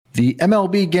The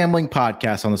MLB Gambling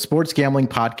Podcast on the Sports Gambling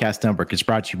Podcast Network is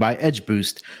brought to you by Edge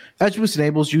Boost. Edge Boost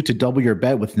enables you to double your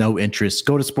bet with no interest.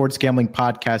 Go to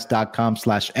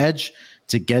sportsgamblingpodcast.com/edge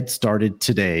to get started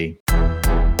today.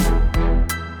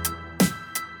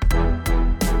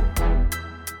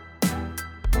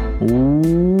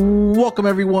 Welcome,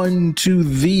 everyone, to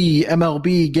the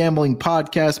MLB Gambling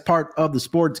Podcast, part of the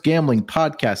Sports Gambling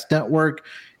Podcast Network.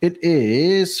 It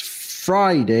is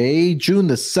Friday, June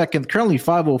the 2nd, currently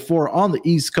 5:04 on the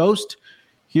East Coast,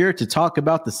 here to talk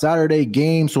about the Saturday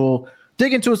games. We'll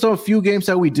dig into a few games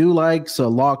that we do like, so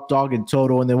lock, dog, and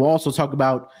total, and then we'll also talk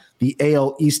about the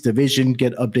AL East division,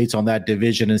 get updates on that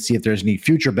division, and see if there's any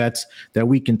future bets that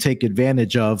we can take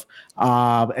advantage of.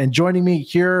 And joining me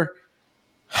here,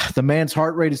 the man's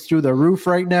heart rate is through the roof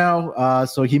right now,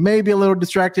 so he may be a little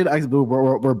distracted.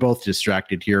 We're both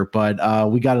distracted here, but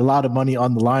we got a lot of money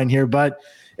on the line here, but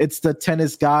it's the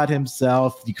tennis god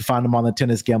himself. You can find him on the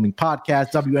Tennis Gambling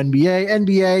Podcast, WNBA,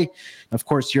 NBA, of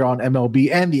course, here on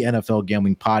MLB and the NFL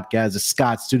Gambling Podcast. It's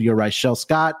Scott Studio Reichel.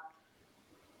 Scott,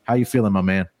 how you feeling, my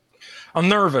man? I'm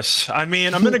nervous. I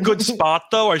mean, I'm in a good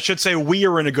spot, though. I should say we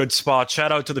are in a good spot.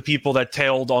 Shout out to the people that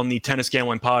tailed on the Tennis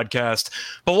Gambling Podcast.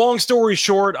 But long story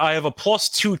short, I have a plus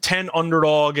 210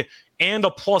 underdog and a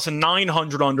plus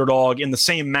 900 underdog in the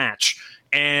same match.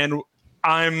 And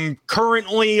I'm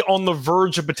currently on the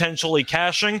verge of potentially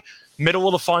cashing, middle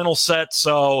of the final set,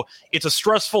 so it's a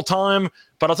stressful time.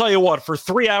 But I'll tell you what, for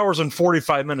 3 hours and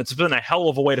 45 minutes, it's been a hell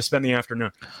of a way to spend the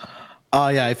afternoon. Oh,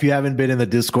 yeah. If you haven't been in the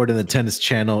Discord and the tennis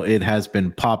channel, it has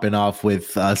been popping off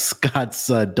with Scott's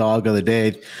dog of the day.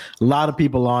 A lot of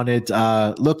people on it.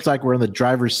 Looks like we're in the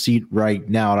driver's seat right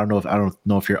now. I don't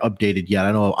know if you're updated yet.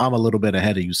 I know I'm a little bit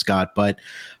ahead of you, Scott. But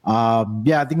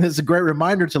yeah, I think this is a great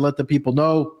reminder to let the people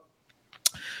know.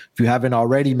 If you haven't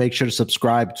already, make sure to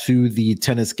subscribe to the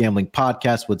Tennis Gambling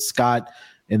Podcast with Scott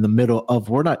in the middle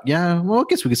of I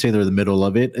guess we could say they're in the middle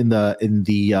of it in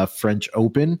the French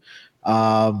Open.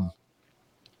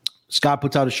 Scott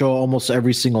puts out a show almost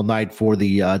every single night for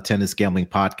the Tennis Gambling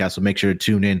Podcast, so make sure to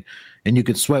tune in. And you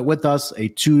can sweat with us a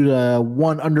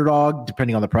 2-1 underdog,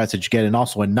 depending on the price that you get, and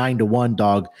also a 9-1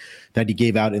 dog that he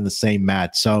gave out in the same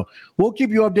match. So we'll keep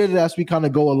you updated as we kind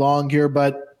of go along here,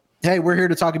 but hey, we're here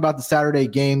to talk about the Saturday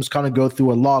games, kind of go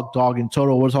through a log, dog, and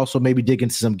total. We'll also maybe dig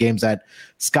into some games that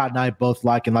Scott and I both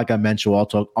like. And like I mentioned,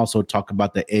 we'll also talk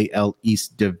about the AL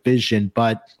East division.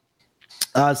 But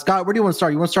Scott, where do you want to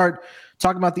start? You want to start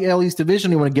talking about the AL East division,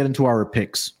 or you want to get into our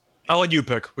picks? I'll let you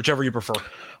pick, whichever you prefer.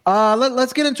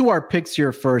 Let's get into our picks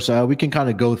here first. We can kind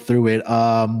of go through it.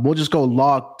 We'll just go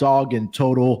log, dog, and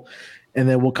total, and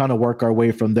then we'll kind of work our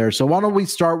way from there. So why don't we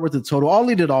start with the total? I'll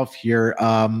lead it off here.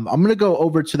 I'm going to go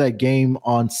over to that game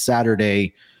on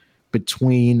Saturday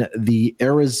between the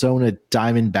Arizona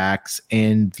Diamondbacks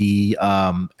and the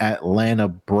Atlanta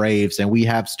Braves. And we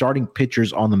have starting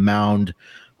pitchers on the mound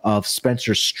of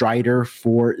Spencer Strider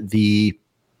for the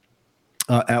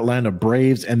Atlanta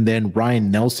Braves. And then Ryan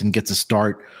Nelson gets a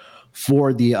start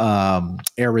for the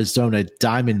Arizona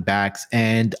Diamondbacks.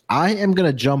 And I am going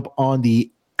to jump on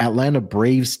the Atlanta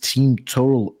Braves team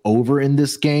total over in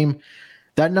this game.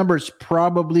 That number is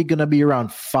probably going to be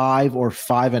around 5 or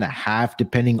 5.5,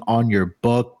 depending on your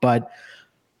book. But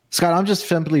Scott, I'm just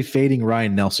simply fading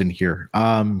Ryan Nelson here.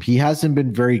 He hasn't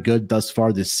been very good thus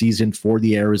far this season for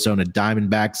the Arizona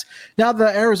Diamondbacks. Now,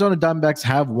 the Arizona Diamondbacks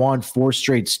have won 4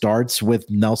 straight starts with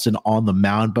Nelson on the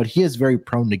mound, but he is very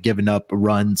prone to giving up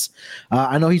runs.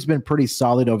 I know he's been pretty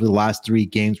solid over the last 3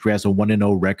 games where he has a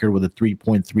 1-0 record with a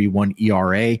 3.31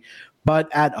 ERA.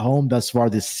 But at home thus far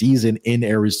this season in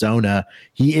Arizona,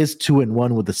 he is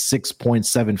 2-1 with a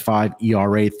 6.75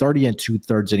 ERA, 30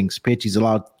 2/3 innings pitched. He's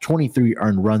allowed 23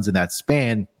 earned runs in that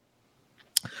span.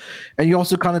 And you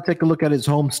also kind of take a look at his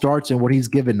home starts and what he's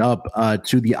given up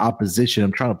to the opposition.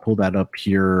 I'm trying to pull that up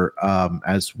here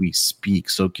as we speak.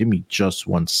 So give me just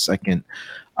 1 second.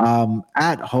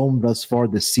 At home thus far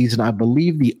this season, I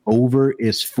believe the over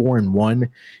is 4-1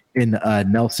 in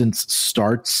Nelson's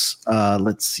starts.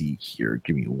 Let's see here.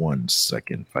 Give me 1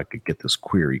 second if I could get this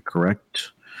query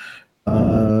correct.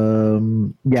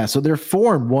 Yeah, so they're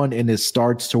 4-1 in his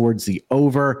starts towards the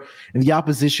over, and the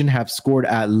opposition have scored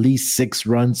at least 6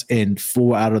 runs in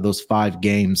 4 out of those 5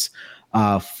 games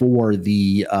for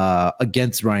the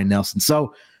against Ryan Nelson.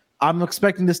 So I'm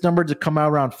expecting this number to come out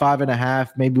around 5.5,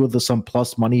 maybe with some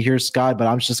plus money here, Scott, but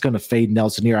I'm just going to fade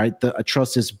Nelson here. I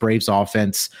trust this Braves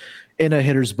offense in a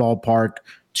hitter's ballpark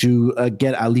to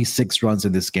get at least 6 runs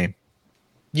in this game.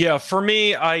 Yeah, for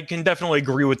me, I can definitely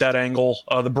agree with that angle.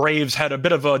 The Braves had a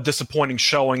bit of a disappointing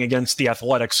showing against the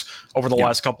Athletics over the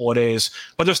last couple of days,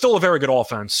 but they're still a very good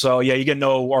offense. So, yeah, you get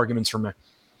no arguments from me.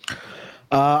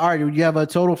 All right, do you have a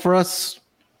total for us?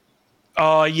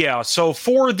 Yeah. So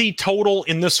for the total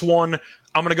in this one,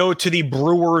 I'm going to go to the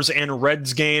Brewers and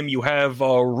Reds game. You have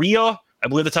Rhea, I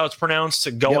believe that's how it's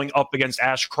pronounced, going up against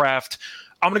Ashcraft.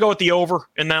 I'm going to go with the over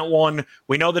in that one.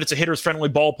 We know that it's a hitters-friendly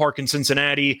ballpark in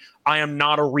Cincinnati. I am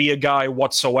not a Rhea guy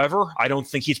whatsoever. I don't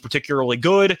think he's particularly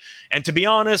good. And to be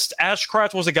honest,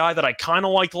 Ashcraft was a guy that I kind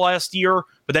of liked last year,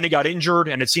 but then he got injured,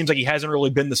 and it seems like he hasn't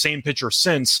really been the same pitcher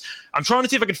since. I'm trying to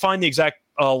see if I can find the exact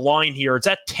line here. It's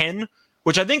at 10,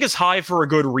 which I think is high for a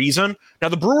good reason. Now,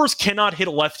 the Brewers cannot hit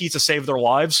lefties to save their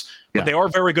lives, but they are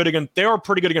very good against. They are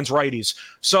pretty good against righties.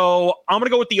 So I'm going to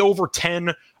go with the over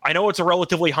 10. I know it's a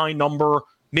relatively high number.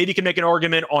 Maybe you can make an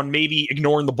argument on maybe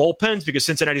ignoring the bullpens because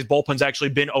Cincinnati's bullpen's actually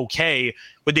been okay,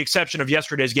 with the exception of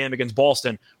yesterday's game against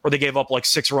Boston, where they gave up like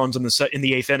 6 runs in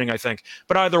the eighth inning, I think.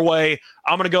 But either way,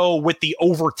 I'm going to go with the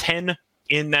over 10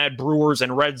 in that Brewers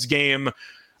and Reds game.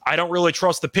 I don't really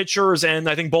trust the pitchers, and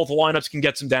I think both lineups can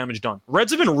get some damage done.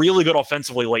 Reds have been really good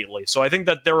offensively lately, so I think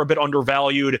that they're a bit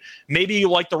undervalued. Maybe you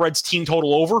like the Reds team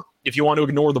total over if you want to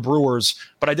ignore the Brewers,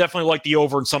 but I definitely like the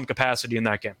over in some capacity in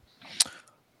that game.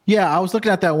 Yeah, I was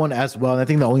looking at that one as well, and I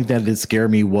think the only thing that did scare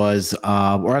me was,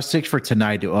 or our stakes for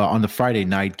tonight on the Friday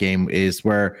night game is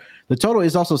where the total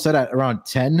is also set at around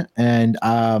 10, and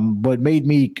what made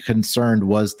me concerned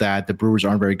was that the Brewers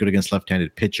aren't very good against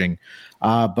left-handed pitching,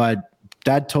 but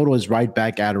that total is right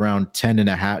back at around 10 and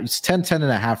a half. It's 10 and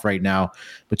a half right now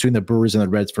between the Brewers and the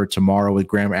Reds for tomorrow with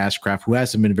Graham Ashcraft, who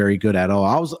hasn't been very good at all.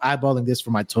 I was eyeballing this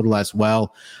for my total as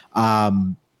well.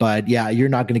 But yeah, you're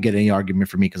not going to get any argument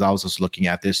from me because I was just looking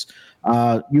at this.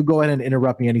 You go ahead and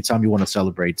interrupt me anytime you want to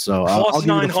celebrate. So plus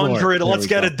 900. Let's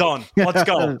get it done. Let's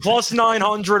go. Plus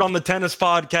 900 on the tennis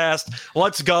podcast.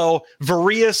 Let's go.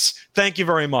 Varius, thank you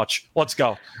very much. Let's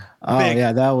go. Oh,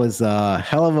 yeah, that was a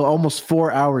hell of a almost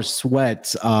 4 hours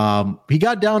sweat. He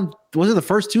got down. Was it the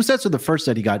first 2 sets or the first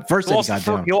set he got? He got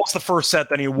down. He lost the first set,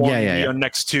 then he won the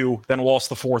next 2, then lost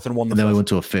the fourth and won the fifth. Then we went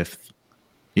to a fifth.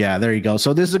 Yeah, there you go.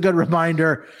 So this is a good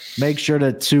reminder. Make sure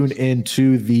to tune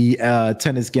into the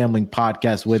Tennis Gambling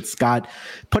Podcast with Scott,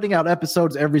 putting out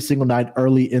episodes every single night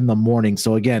early in the morning.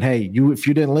 So again, hey, if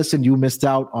you didn't listen, you missed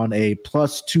out on a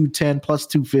plus 210, plus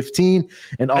 215,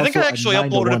 and also I think I actually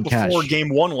uploaded it before cash. Game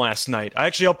 1 last night. I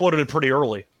actually uploaded it pretty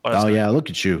early. Oh yeah, look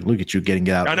at you getting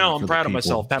it out. I know. I'm proud of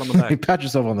myself. Pat on the back. Pat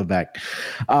yourself on the back.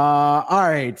 All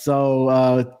right,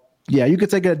 so yeah, you could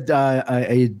take a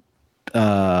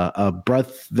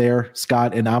breath there,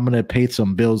 Scott, and I'm going to pay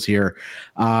some bills here.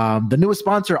 The newest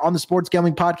sponsor on the Sports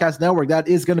Gambling Podcast Network, that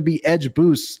is going to be Edge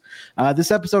Boost.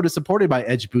 This episode is supported by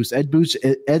Edge Boost. Edge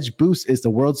Boost is the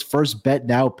world's first bet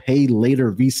now, pay later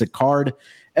Visa card.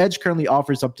 Edge currently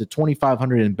offers up to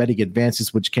 $2,500 in betting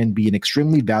advances, which can be an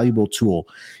extremely valuable tool.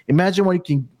 Imagine what you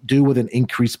can do with an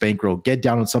increased bankroll. Get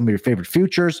down on some of your favorite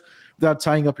futures without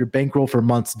tying up your bankroll for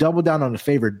months. Double down on a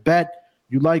favorite bet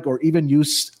you like, or even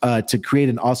use to create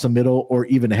an awesome middle or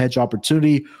even a hedge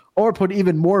opportunity, or put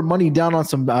even more money down on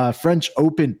some French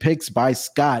Open picks by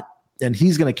Scott, and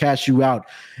he's going to cash you out.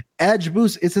 Edge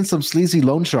Boost isn't some sleazy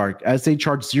loan shark, as they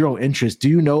charge 0 interest. Do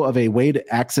you know of a way to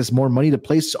access more money to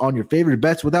place on your favorite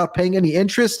bets without paying any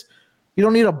interest? You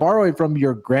don't need to borrow it from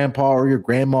your grandpa or your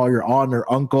grandma or your aunt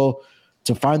or uncle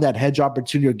to find that hedge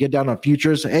opportunity or get down on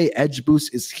futures. Hey, Edge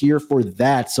Boost is here for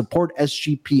that. Support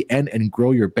SGPN and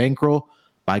grow your bankroll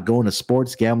by going to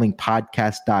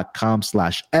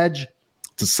sportsgamblingpodcast.com/edge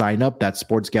to sign up. That's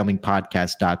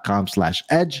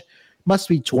sportsgamblingpodcast.com/edge. Must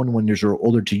be 21 years or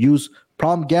older to use.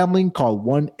 Problem gambling? Call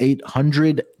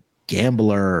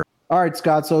 1-800-GAMBLER. All right,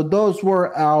 Scott. So those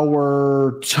were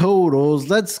our totals.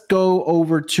 Let's go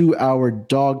over to our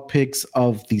dog picks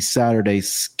of the Saturday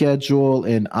schedule,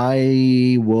 and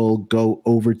I will go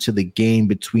over to the game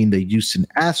between the Houston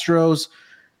Astros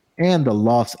and the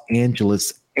Los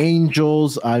Angeles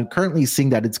Angels. I'm currently seeing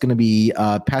that it's going to be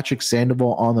Patrick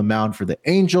Sandoval on the mound for the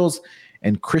Angels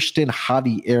and Christian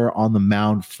Javier on the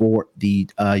mound for the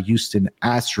Houston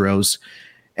Astros.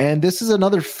 And this is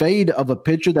another fade of a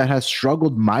pitcher that has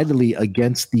struggled mightily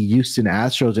against the Houston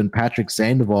Astros and Patrick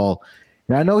Sandoval.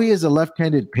 And I know he is a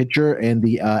left-handed pitcher, and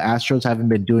the Astros haven't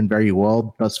been doing very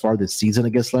well thus far this season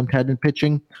against left-handed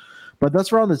pitching. But thus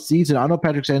far on the season, I know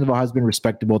Patrick Sandoval has been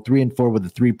respectable, 3-4 with a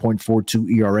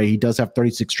 3.42 ERA. He does have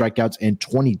 36 strikeouts and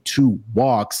 22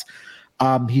 walks.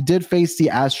 He did face the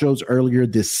Astros earlier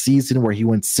this season where he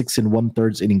went 6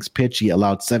 1/3 innings pitch. He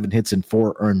allowed 7 hits and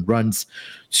 4 earned runs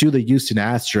to the Houston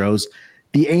Astros.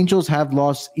 The Angels have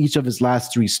lost each of his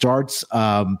last 3 starts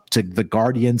to the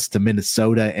Guardians, to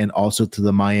Minnesota, and also to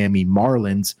the Miami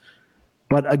Marlins.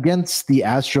 But against the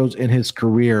Astros in his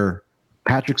career,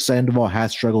 Patrick Sandoval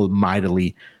has struggled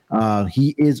mightily.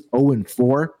 He is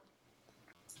 0-4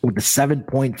 with a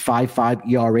 7.55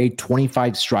 ERA,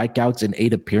 25 strikeouts in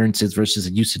 8 appearances versus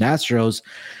the Houston Astros.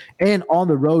 And on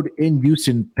the road in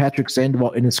Houston, Patrick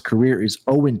Sandoval in his career is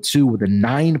 0-2 with a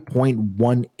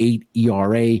 9.18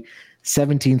 ERA,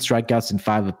 17 strikeouts in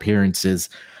 5 appearances.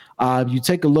 You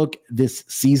take a look this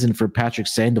season for Patrick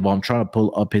Sandoval. I'm trying to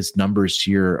pull up his numbers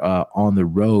here on the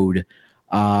road.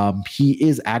 He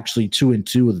is actually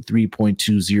 2-2 with a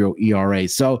 3.20 ERA.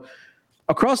 So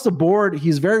across the board,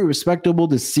 he's very respectable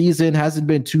this season. Hasn't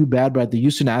been too bad, but the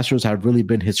Houston Astros have really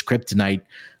been his kryptonite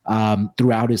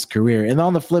throughout his career. And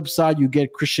on the flip side, you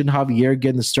get Christian Javier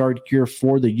getting the start here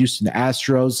for the Houston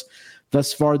Astros.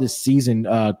 Thus far this season,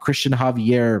 Christian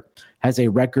Javier has a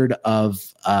record of,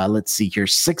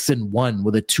 6-1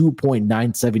 with a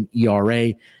 2.97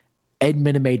 ERA. Ed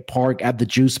Minute Maid Park at the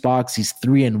Juice Box, he's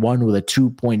 3-1 with a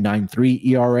 2.93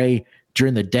 ERA.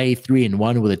 During the day,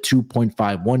 3-1 with a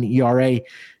 2.51 ERA.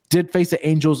 Did face the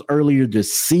Angels earlier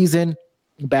this season,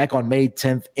 back on May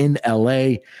 10th in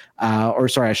LA,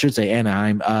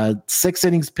 Anaheim. 6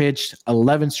 innings pitched,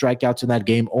 11 strikeouts in that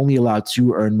game, only allowed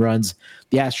 2 earned runs.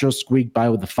 The Astros squeaked by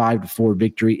with a 5-4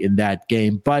 victory in that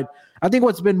game. But I think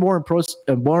what's been more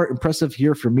impressive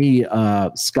here for me,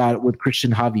 Scott, with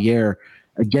Christian Javier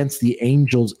against the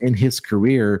Angels in his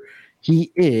career,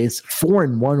 he is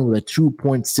 4-1 with a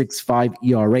 2.65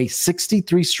 ERA,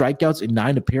 63 strikeouts in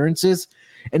 9 appearances.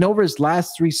 And over his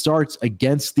last 3 starts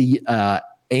against the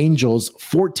Angels,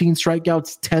 14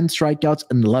 strikeouts, 10 strikeouts,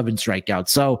 and 11 strikeouts.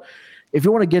 So if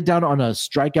you want to get down on a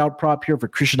strikeout prop here for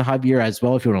Christian Javier as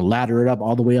well, if you want to ladder it up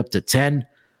all the way up to 10,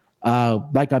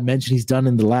 like I mentioned, he's done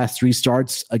in the last 3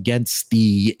 starts against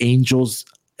the Angels,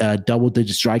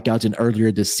 double-digit strikeouts, and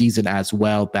earlier this season as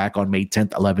well, back on May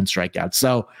 10th, 11 strikeouts.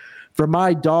 So for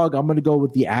my dog, I'm going to go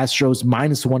with the Astros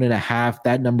 -1.5.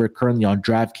 That number currently on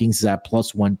DraftKings is at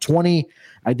 +120.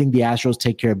 I think the Astros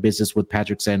take care of business with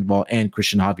Patrick Sandoval and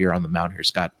Christian Javier on the mound here,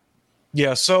 Scott.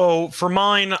 Yeah, so for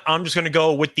mine, I'm just going to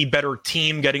go with the better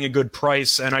team getting a good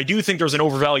price. And I do think there's an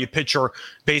overvalued pitcher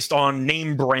based on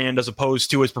name brand as opposed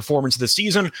to his performance this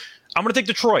season. I'm going to take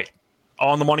Detroit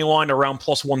on the money line around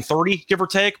 +130, give or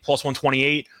take,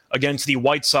 +128 against the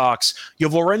White Sox. You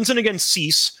have Lorenzen against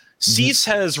Cease. Cease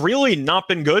has really not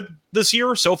been good this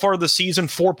year. So far this season,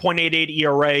 4.88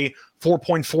 ERA,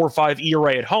 4.45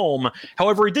 ERA at home.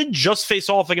 However, he did just face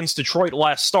off against Detroit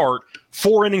last start,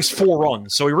 4 innings, 4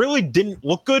 runs. So he really didn't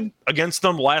look good against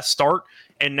them last start.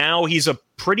 And now he's a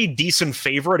pretty decent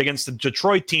favorite against the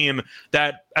Detroit team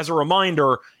that, as a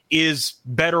reminder, is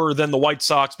better than the White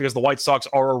Sox because the White Sox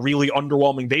are a really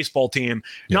underwhelming baseball team.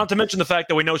 Yeah. Not to mention the fact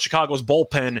that we know Chicago's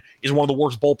bullpen is one of the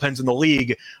worst bullpens in the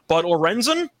league. But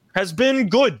Lorenzen has been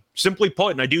good, simply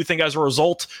put. And I do think as a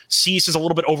result, Cease is a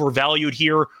little bit overvalued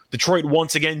here. Detroit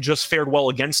once again just fared well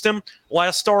against him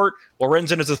last start.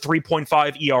 Lorenzen is a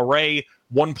 3.5 ERA,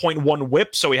 1.1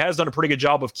 whip, so he has done a pretty good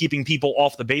job of keeping people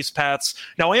off the base paths.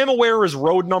 Now, I am aware his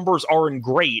road numbers aren't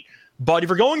great, but if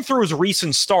you're going through his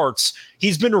recent starts,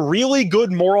 he's been really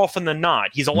good more often than not.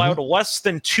 He's allowed less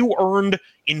than 2 earned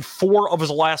in 4 of his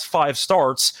last 5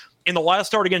 starts. In the last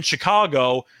start against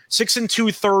Chicago, 6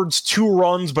 2/3, 2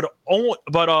 runs, but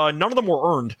none of them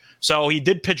were earned. So he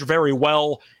did pitch very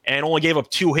well and only gave up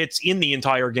 2 hits in the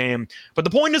entire game. But the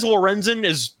point is, Lorenzen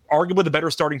is arguably the better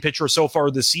starting pitcher so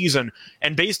far this season.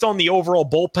 And based on the overall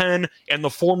bullpen and the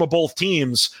form of both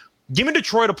teams, give me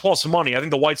Detroit a plus money. I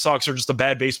think the White Sox are just a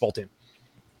bad baseball team.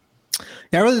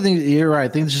 Yeah, I really think you're right. I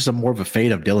think it's just more of a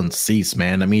fate of Dylan Cease,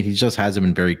 man. I mean, he just hasn't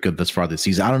been very good thus far this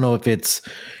season. I don't know if it's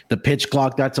the pitch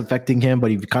clock that's affecting him,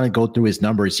 but if you kind of go through his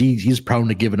numbers, he's prone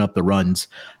to giving up the runs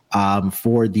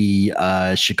for the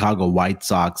Chicago White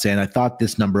Sox. And I thought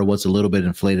this number was a little bit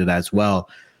inflated as well.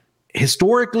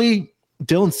 Historically,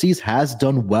 Dylan Cease has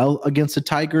done well against the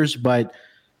Tigers, but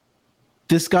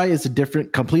this guy is a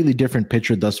completely different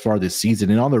pitcher thus far this season.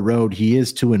 And on the road, he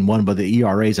is 2-1, but the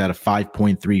ERA is at a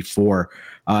 5.34.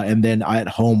 And then at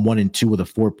home, 1-2 with a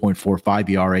 4.45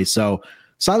 ERA. So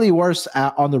slightly worse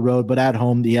on the road, but at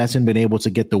home, he hasn't been able to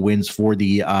get the wins for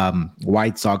the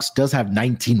White Sox. Does have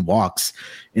 19 walks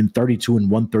in 32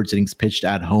 1/3 innings pitched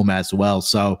at home as well.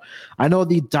 So I know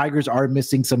the Tigers are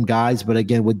missing some guys, but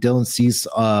again, with Dylan Cease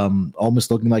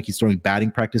almost looking like he's throwing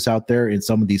batting practice out there in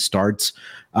some of these starts,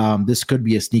 this could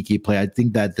be a sneaky play. I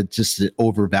think that's just an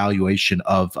overvaluation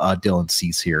of Dylan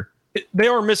Cease here. They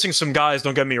are missing some guys,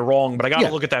 don't get me wrong, but I got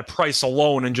to look at that price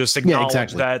alone and just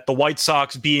acknowledge that the White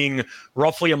Sox being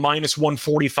roughly a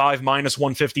 -145,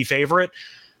 -150 favorite,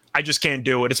 I just can't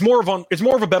do it. It's more of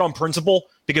a bet on principle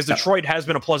because Detroit has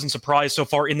been a pleasant surprise so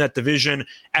far in that division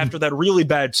after that really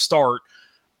bad start.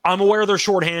 I'm aware they're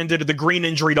shorthanded. The Green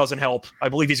injury doesn't help. I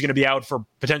believe he's going to be out for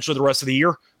potentially the rest of the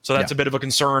year. So that's a bit of a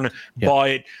concern. Yeah.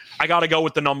 But I got to go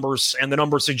with the numbers. And the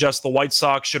numbers suggest the White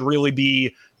Sox should really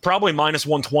be probably minus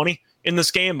 120 in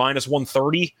this game, minus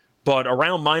 130. But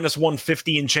around minus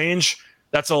 150 and change,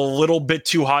 that's a little bit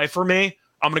too high for me.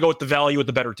 I'm going to go with the value with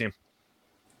the better team.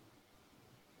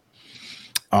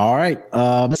 All right.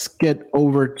 Let's get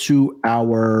over to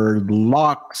our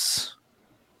locks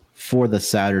for the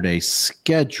Saturday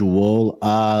schedule.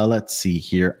 Let's see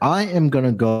here. I am going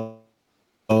to go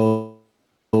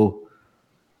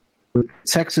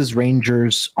Texas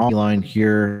Rangers on the line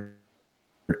here.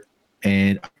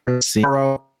 And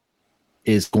tomorrow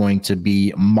is going to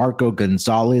be Marco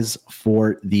Gonzalez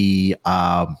for the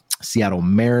Seattle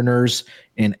Mariners.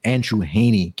 And Andrew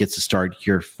Heaney gets to start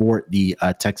here for the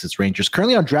Texas Rangers.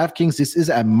 Currently on DraftKings, this is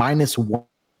at minus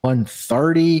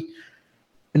 130.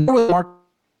 And with Marco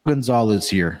Gonzalez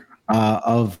here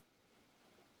of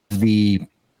the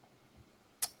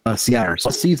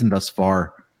Seattle season thus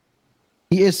far,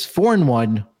 he is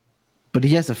 4-1, but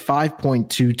he has a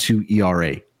 5.22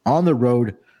 ERA. On the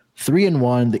road,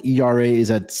 3-1. The ERA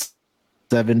is at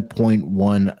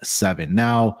 7.17.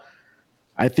 Now,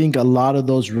 I think a lot of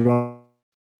those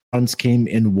runs came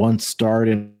in one start,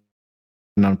 and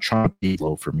I'm trying to be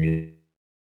low for me.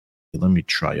 Let me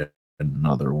try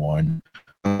another one.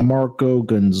 Marco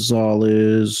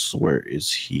Gonzalez, where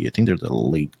is he? I think there's a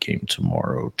late game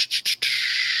tomorrow.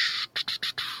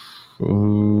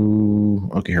 Oh,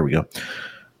 okay, here we go.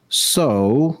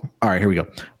 So, all right, here we go.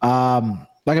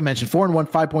 Like I mentioned, 4-1,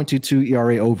 5.22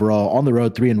 ERA overall. On the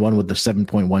road, 3-1 with the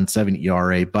 7.17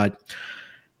 ERA. But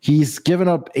he's given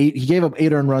up eight. He gave up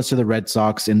 8 earned runs to the Red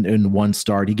Sox in one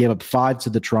start. He gave up 5 to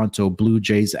the Toronto Blue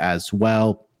Jays as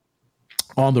well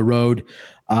on the road.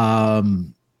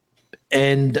 And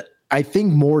I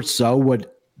think more so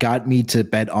what got me to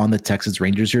bet on the Texas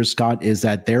Rangers here, Scott, is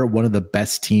that they're one of the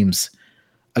best teams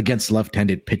against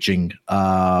left-handed pitching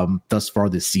thus far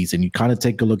this season. You kind of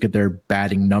take a look at their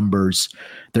batting numbers.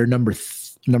 They're number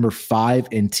 5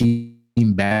 in team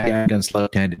batting against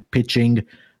left-handed pitching.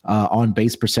 On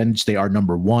base percentage, they are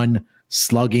number 1.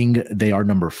 Slugging, they are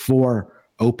number 4.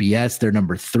 OPS, they're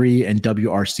number 3, and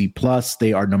WRC plus,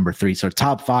 they are number 3. So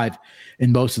top 5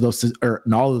 in most of those, or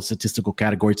in all of the statistical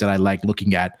categories that I like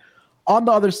looking at. On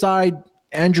the other side,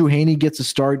 Andrew Heaney gets a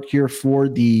start here for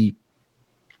the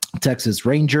Texas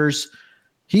Rangers.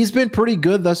 He's been pretty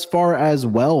good thus far as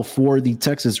well for the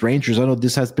Texas Rangers. I know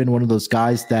this has been one of those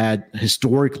guys that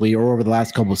historically or over the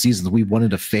last couple of seasons we wanted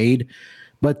to fade.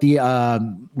 But the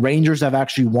Rangers have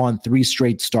actually won 3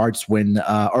 straight starts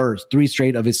or 3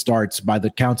 straight of his starts by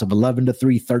the counts of 11-3,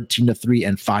 13-3,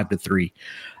 and 5-3.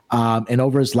 And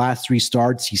over his last 3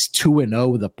 starts, he's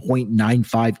 2-0 with a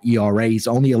 .95 ERA. He's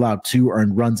only allowed 2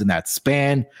 earned runs in that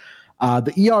span.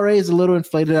 The ERA is a little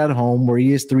inflated at home, where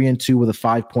he is 3-2 with a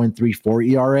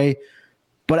 5.34 ERA.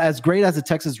 But as great as the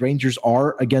Texas Rangers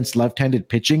are against left-handed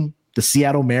pitching, the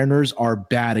Seattle Mariners are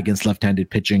bad against left-handed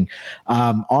pitching.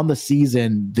 On the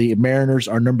season, the Mariners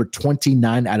are number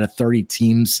 29 out of 30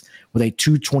 teams with a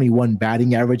 .221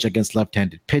 batting average against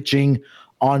left-handed pitching.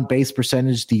 On base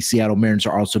percentage, the Seattle Mariners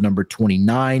are also number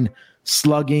 29.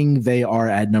 Slugging, they are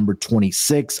at number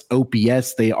 26.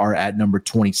 OPS, they are at number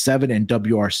 27. And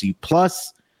WRC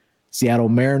plus, Seattle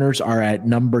Mariners are at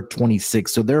number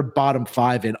 26. So they're bottom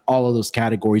 5 in all of those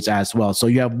categories as well. So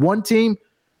you have one team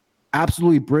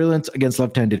absolutely brilliant against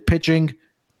left-handed pitching,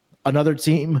 another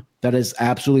team that is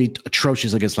absolutely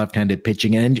atrocious against left-handed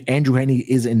pitching, and Andrew Heaney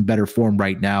is in better form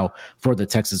right now for the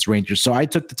Texas Rangers. So I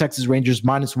took the Texas Rangers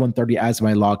minus 130 as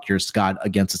my lock here, Scott,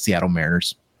 against the Seattle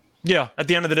Mariners. Yeah, at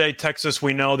the end of the day, Texas,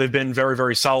 we know they've been very,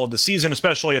 very solid this season,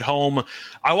 especially at home.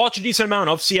 I watched a decent amount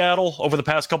of Seattle over the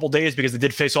past couple days because they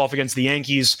did face off against the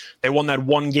Yankees. They won that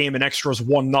one game in extras,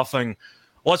 1-0.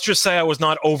 Let's just say I was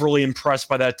not overly impressed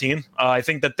by that team. I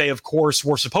think that they, of course,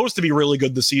 were supposed to be really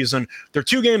good this season. They're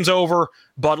 2 games over,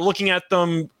 but looking at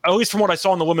them, at least from what I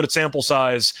saw in the limited sample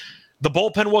size, the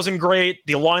bullpen wasn't great.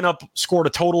 The lineup scored a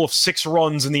total of 6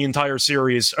 runs in the entire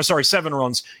series. 7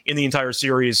 runs in the entire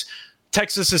series.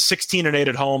 Texas is 16-8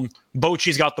 at home.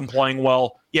 Bochy's got them playing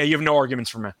well. Yeah, you have no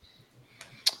arguments for me.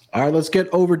 All right, let's get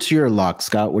over to your lock,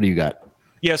 Scott. What do you got?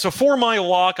 Yeah, so for my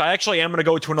lock, I actually am going to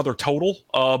go to another total,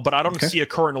 but I don't see a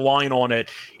current line on it.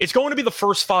 It's going to be the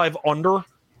first 5 under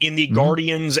in the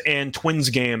Guardians and Twins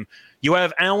game. You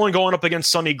have Allen going up against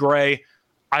Sonny Gray.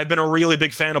 I've been a really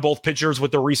big fan of both pitchers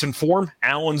with their recent form.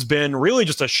 Allen's been really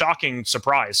just a shocking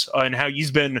surprise in how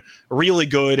he's been really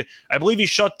good. I believe he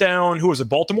shut down, who was it,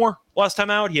 Baltimore last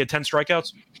time out? He had 10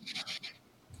 strikeouts.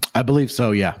 I believe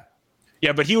so, yeah.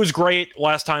 Yeah, but he was great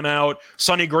last time out.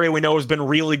 Sonny Gray, we know, has been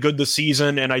really good this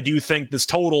season, and I do think this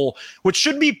total, which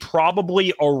should be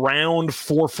probably around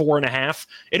 4.5.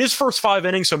 It is first 5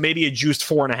 innings, so maybe a juiced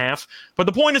 4.5. But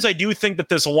the point is, I do think that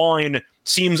this line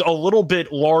seems a little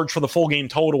bit large for the full game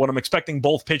total, and I'm expecting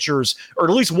both pitchers, or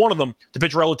at least one of them, to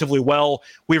pitch relatively well.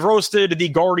 We've roasted the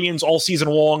Guardians all season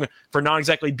long for not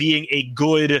exactly being a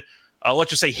good,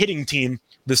 let's just say, hitting team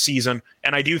this season,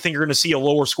 and I do think you're going to see a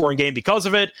lower scoring game because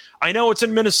of it. I know it's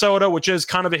in Minnesota, which is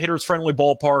kind of a hitter's friendly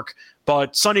ballpark,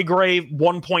 but Sonny Gray,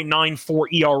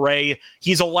 1.94 ERA.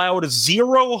 He's allowed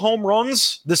 0 home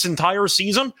runs this entire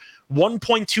season,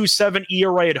 1.27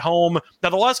 ERA at home.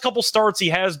 Now, the last couple starts, he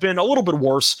has been a little bit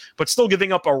worse, but still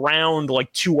giving up around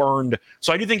like 2 earned.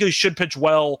 So I do think he should pitch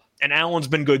well, and Allen's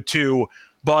been good too.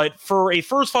 But for a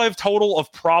first 5 total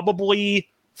of probably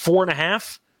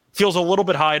 4.5, feels a little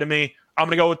bit high to me. I'm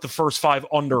going to go with the first 5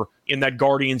 under in that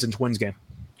Guardians and Twins game.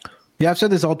 Yeah, I've said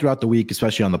this all throughout the week,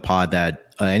 especially on the pod,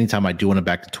 that anytime I do want to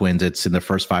back the Twins, it's in the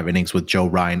first 5 innings with Joe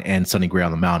Ryan and Sonny Gray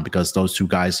on the mound, because those two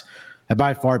guys have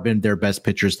by far been their best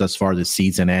pitchers thus far this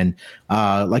season. And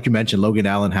like you mentioned, Logan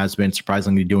Allen has been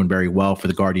surprisingly doing very well for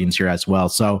the Guardians here as well.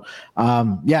 So,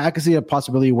 yeah, I can see a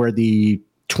possibility where the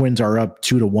Twins are up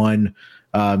 2-1,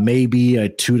 maybe a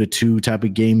 2-2 type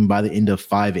of game by the end of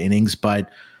 5 innings. But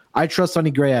I trust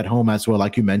Sonny Gray at home as well.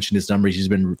 Like you mentioned, his numbers, he's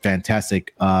been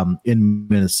fantastic in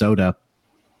Minnesota.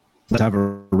 Let's have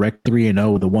a rec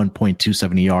 3-0 with a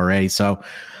 1.27 ERA. So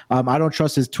I don't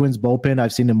trust his Twins bullpen.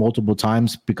 I've seen him multiple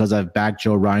times because I've backed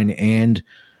Joe Ryan and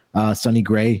Sonny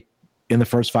Gray in the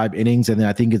first 5 innings. And then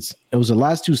I think it was the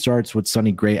last 2 starts with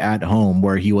Sonny Gray at home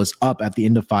where he was up at the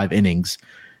end of 5 innings.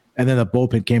 And then the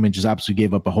bullpen came and just absolutely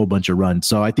gave up a whole bunch of runs.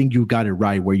 So I think you got it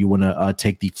right where you want to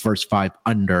take the first 5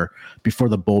 under before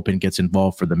the bullpen gets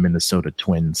involved for the Minnesota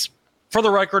Twins. For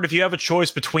the record, if you have a choice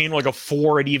between like a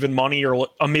 4 at even money or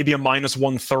maybe a minus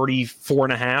 130,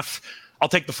 4.5, I'll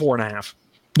take the 4.5.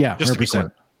 Yeah, just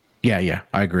 100%. Yeah,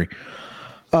 I agree.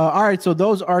 All right, so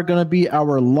those are going to be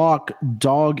our lock,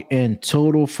 dog, and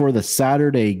total for the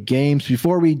Saturday games.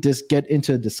 Before we just get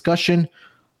into discussion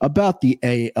about the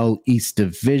AL East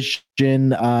division,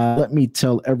 let me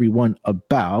tell everyone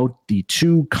about the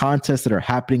 2 contests that are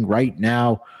happening right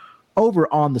now over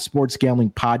on the Sports Gambling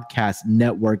Podcast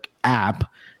Network app.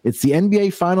 It's the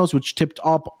NBA Finals, which tipped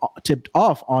off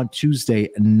on Thursday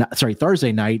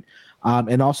night,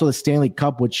 and also the Stanley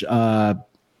Cup, which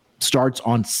starts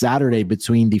on Saturday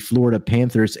between the Florida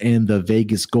Panthers and the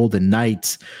Vegas Golden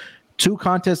Knights. 2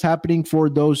 contests happening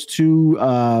for those 2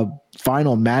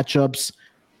 final matchups.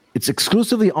 It's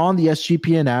exclusively on the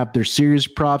SGPN app. There's series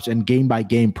props and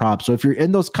game-by-game props. So if you're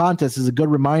in those contests, it's a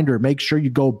good reminder, make sure you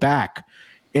go back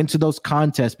into those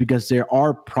contests because there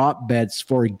are prop bets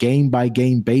for a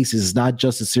game-by-game basis. It's not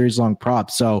just a series-long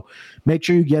prop. So make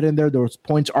sure you get in there. Those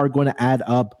points are going to add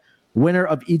up. Winner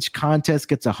of each contest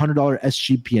gets a $100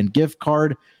 SGPN gift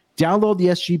card. Download the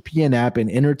SGPN app and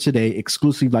enter today,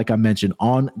 exclusively, like I mentioned,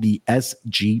 on the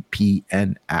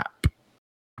SGPN app.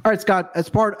 All right, Scott, as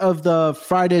part of the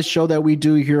Fridays show that we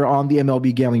do here on the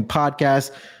MLB Gambling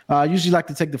Podcast, I usually like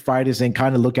to take the Fridays and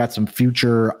kind of look at some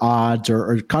future odds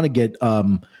or kind of get,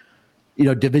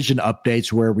 division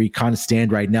updates where we kind of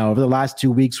stand right now. Over the last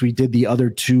 2 weeks, we did the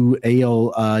other 2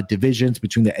 AL divisions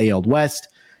between the AL West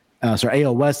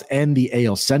and the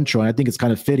AL Central. And I think it's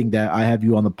kind of fitting that I have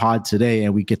you on the pod today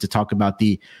and we get to talk about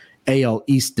the AL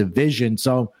East division.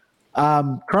 So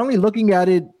currently looking at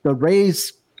it, the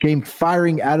Rays came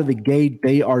firing out of the gate.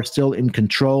 They are still in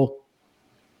control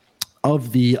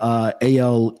of the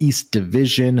AL East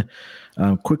division.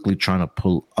 I'm quickly trying to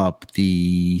pull up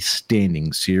the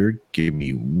standings here. Give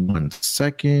me 1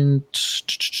 second.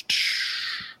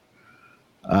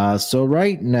 So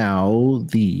right now,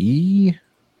 the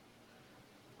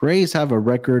Rays have a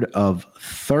record of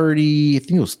 30. I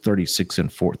think it was 36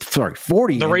 and 4. Sorry,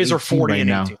 40. The Rays are 40 right and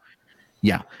now. 18.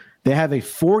 Yeah. They have a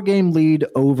 4-game lead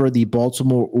over the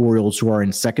Baltimore Orioles, who are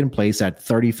in second place at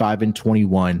 35 and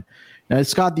 21. Now,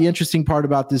 Scott, the interesting part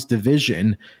about this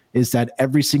division is that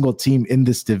every single team in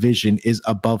this division is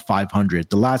above 500.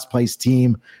 The last place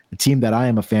team, the team that I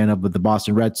am a fan of, but the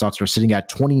Boston Red Sox, are sitting at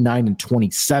 29 and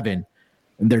 27.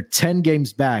 And they're 10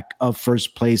 games back of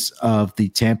first place of the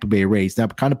Tampa Bay Rays. Now,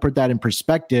 kind of put that in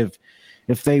perspective,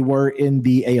 if they were in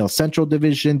the AL Central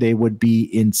division, they would be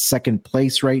in second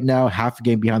place right now, half a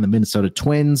game behind the Minnesota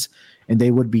Twins, and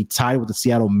they would be tied with the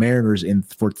Seattle Mariners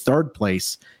for third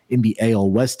place in the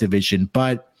AL West division.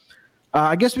 But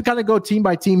I guess we kind of go team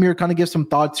by team here, kind of give some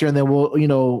thoughts here, and then we'll,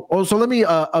 also let me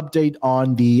update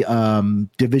on the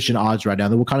division odds right now.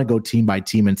 Then we'll kind of go team by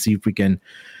team and see if we can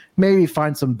maybe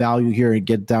find some value here and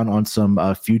get down on some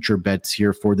future bets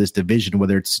here for this division,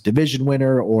 whether it's division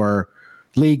winner or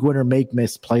league winner,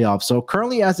 miss playoffs. So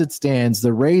currently as it stands,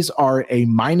 the Rays are a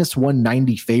minus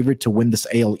 190 favorite to win this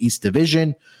AL East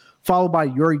division, followed by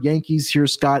your Yankees here,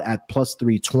 Scott, at plus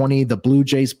 320, the Blue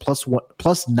Jays plus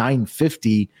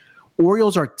 950,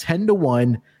 Orioles are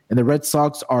 10-1, and the Red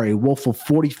Sox are a woeful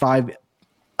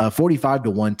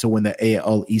 45-1 to win the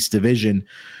AL East division.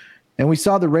 And we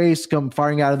saw the Rays come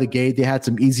firing out of the gate. They had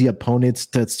some easy opponents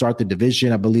to start the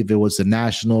division. I believe it was the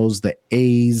Nationals, the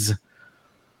A's.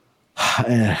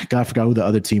 God, I forgot who the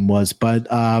other team was. But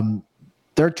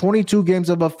they're 22 games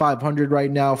above 500 right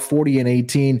now,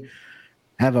 40-18.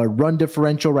 Have a run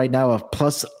differential right now of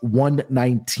plus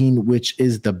 119, which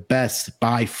is the best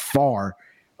by far.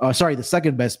 The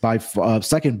second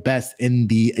best in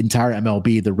the entire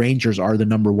MLB. The Rangers are the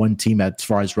number one team as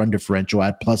far as run differential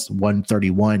at plus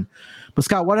 131. But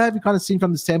Scott, what have you kind of seen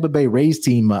from the Tampa Bay Rays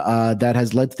team that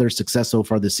has led to their success so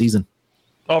far this season?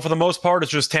 Well, for the most part,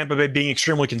 it's just Tampa Bay being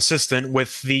extremely consistent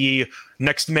with the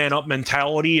next man up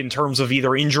mentality in terms of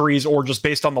either injuries or just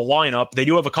based on the lineup. They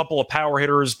do have a couple of power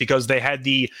hitters because they had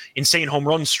the insane home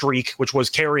run streak, which was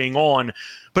carrying on.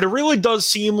 But it really does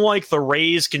seem like the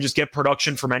Rays can just get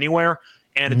production from anywhere.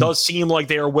 And it does seem like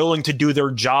they are willing to do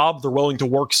their job. They're willing to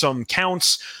work some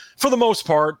counts. For the most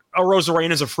part,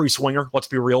 Rosarena is a free swinger, let's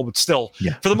be real, but still.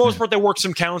 Yeah. For the most part, they work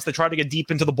some counts. They try to get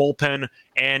deep into the bullpen,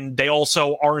 and they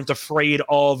also aren't afraid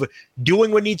of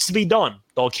doing what needs to be done.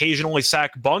 They'll occasionally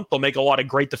sack bunt. They'll make a lot of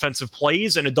great defensive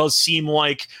plays, and it does seem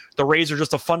like the Rays are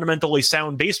just a fundamentally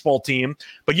sound baseball team.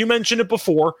 But you mentioned it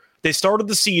before. They started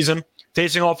the season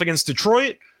facing off against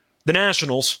Detroit, the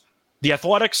Nationals, the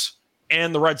Athletics,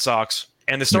 and the Red Sox,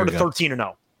 and they started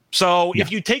 13-0. So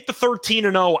if you take the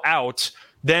 13-0 out,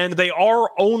 then they are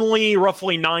only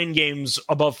roughly 9 games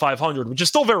above 500, which is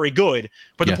still very good.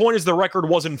 But the point is the record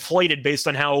was inflated based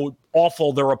on how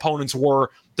awful their opponents were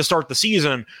to start the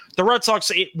season. The Red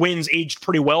Sox wins aged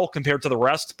pretty well compared to the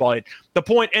rest, but the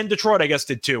point, and Detroit, I guess,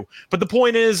 did too. But the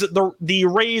point is the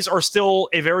Rays are still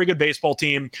a very good baseball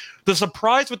team. The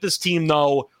surprise with this team,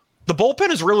 though, the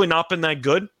bullpen has really not been that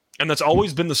good, and that's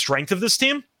always been the strength of this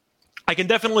team. I can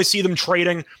definitely see them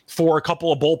trading for a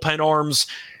couple of bullpen arms.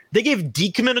 They gave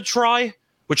Diekman a try,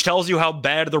 which tells you how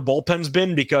bad their bullpen's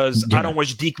been, because I don't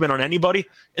wish Diekman on anybody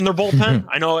in their bullpen.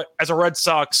 I know as a Red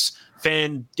Sox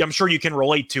fan, I'm sure you can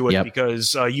relate to it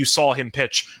because you saw him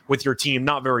pitch with your team.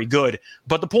 Not very good.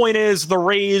 But the point is the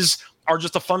Rays are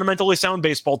just a fundamentally sound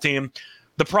baseball team.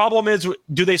 The problem is,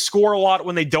 do they score a lot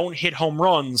when they don't hit home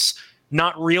runs?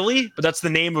 Not really, but that's the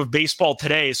name of baseball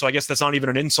today, so I guess that's not even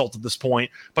an insult at this point.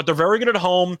 But they're very good at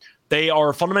home. They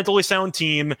are a fundamentally sound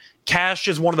team. Cash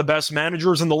is one of the best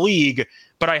managers in the league,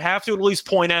 but I have to at least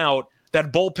point out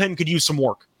that bullpen could use some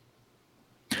work.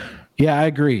 Yeah, I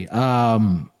agree.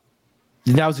 That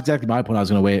was exactly my point I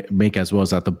was going to make as well, is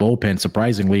that the bullpen,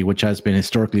 surprisingly, which has been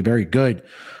historically very good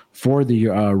for the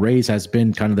Rays, has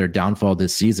been kind of their downfall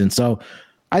this season. So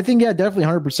I think, definitely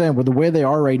 100%. With the way they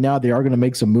are right now, they are going to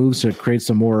make some moves to create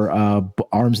some more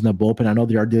arms in the bullpen. I know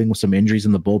they are dealing with some injuries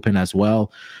in the bullpen as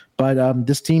well, but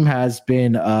this team has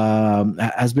been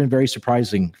very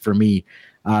surprising for me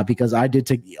because I did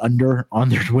take the under on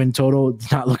their win total.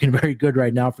 It's not looking very good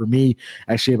right now for me.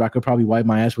 Actually, if I could probably wipe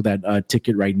my ass with that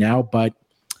ticket right now, but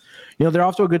they're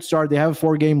off to a good start. They have a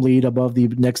 4-game lead above the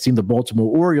next team, the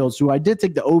Baltimore Orioles, who I did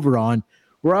take the over on.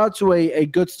 We're out to a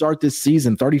good start this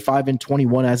season,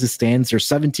 35-21 as it stands. They're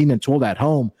 17-12 at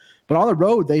home. But on the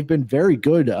road, they've been very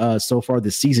good so far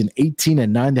this season,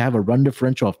 18-9. They have a run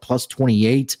differential of plus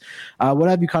 28. What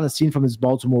have you kind of seen from this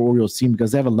Baltimore Orioles team?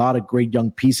 Because they have a lot of great young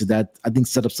pieces that I think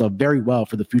set up very well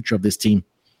for the future of this team.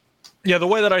 Yeah, the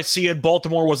way that I see it,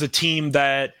 Baltimore was a team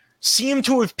that seemed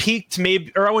to have peaked,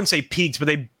 maybe, or I wouldn't say peaked, but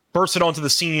they bursted onto the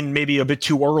scene maybe a bit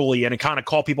too early, and it kind of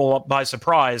caught people up by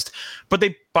surprise. But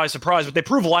they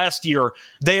proved last year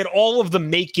they had all of the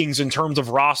makings in terms of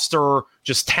roster,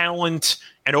 just talent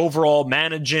and overall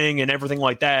managing and everything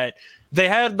like that. They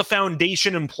had the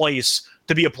foundation in place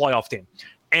to be a playoff team.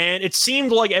 And it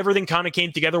seemed like everything kind of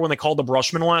came together when they called the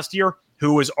Brushman last year,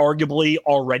 who is arguably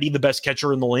already the best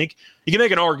catcher in the league. You can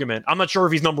make an argument. I'm not sure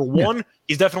if he's number one. Yeah.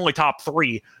 He's definitely top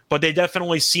 3, but they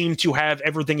definitely seem to have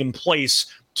everything in place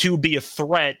to be a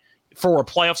threat for a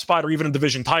playoff spot or even a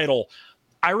division title.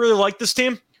 I really like this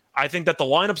team. I think that the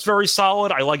lineup's very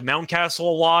solid. I like Mountcastle a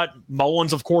lot.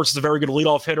 Mullins, of course, is a very good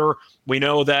leadoff hitter. We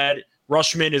know that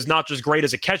Rushman is not just great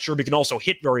as a catcher, but can also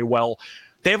hit very well.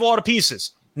 They have a lot of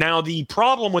pieces. Now, the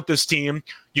problem with this team,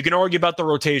 you can argue about the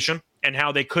rotation and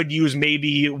how they could use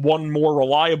maybe one more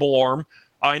reliable arm.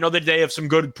 I know that they have some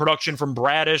good production from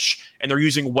Bradish, and they're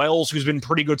using Wells, who's been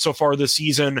pretty good so far this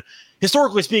season.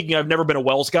 Historically speaking, I've never been a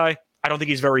Wells guy. I don't think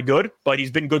he's very good, but he's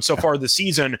been good so far this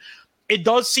season. It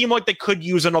does seem like they could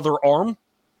use another arm.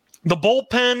 The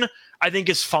bullpen, I think,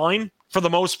 is fine for the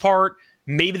most part.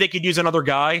 Maybe they could use another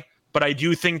guy, but I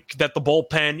do think that the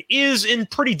bullpen is in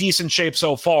pretty decent shape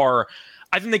so far.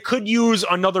 I think they could use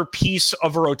another piece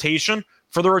of a rotation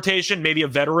for the rotation, maybe a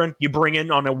veteran you bring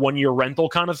in on a one-year rental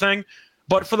kind of thing.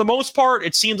 But for the most part,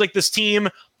 it seems like this team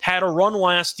had a run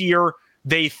last year.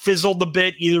 They fizzled a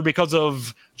bit either because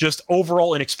of just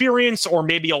overall inexperience or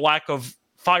maybe a lack of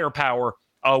firepower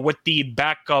with the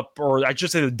backup, or I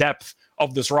should say the depth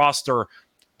of this roster.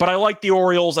 But I like the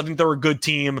Orioles. I think they're a good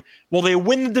team. Will they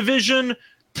win the division?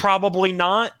 Probably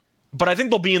not. But I think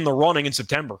they'll be in the running in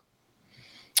September.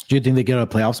 Do you think they get a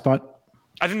playoff spot?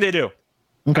 I think they do.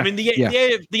 Okay. I mean,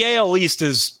 the AL East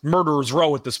is murderer's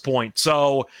row at this point,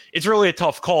 so it's really a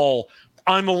tough call.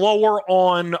 I'm lower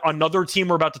on another team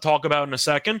we're about to talk about in a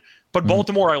second, but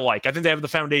Baltimore I like. I think they have the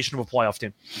foundation of a playoff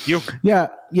team. You? Yeah,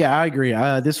 I agree.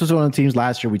 This was one of the teams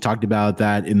last year we talked about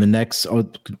that in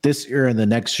the this year and the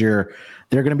next year,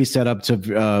 they're going to be set up to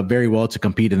very well to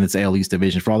compete in this AL East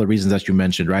division for all the reasons that you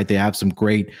mentioned, right? They have some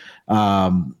great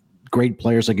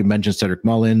players, like you mentioned, Cedric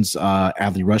Mullins,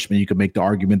 Adley Rutschman. You could make the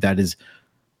argument that is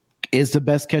the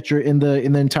best catcher in the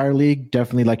entire league.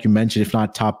 Definitely, like you mentioned, if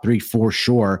not top 3 for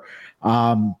sure.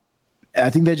 I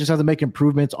think they just have to make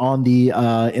improvements on the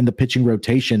in the pitching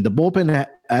rotation. The bullpen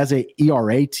as a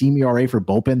team ERA for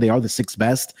bullpen, they are the 6th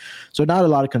best. So not a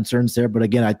lot of concerns there. But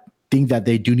again, I think that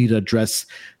they do need to address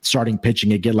starting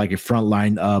pitching and get like a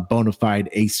frontline bona fide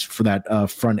ace for that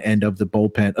front end of the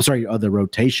bullpen. Of the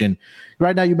rotation.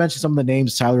 Right now, you mentioned some of the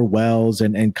names. Tyler Wells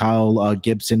and Kyle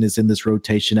Gibson is in this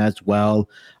rotation as well.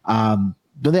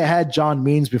 When they had John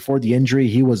Means before the injury,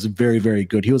 he was very, very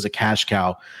good. He was a cash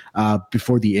cow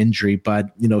before the injury, but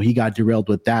he got derailed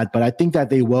with that. But I think that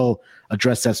they will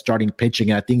address that starting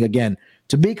pitching. And I think, again,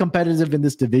 to be competitive in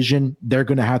this division, they're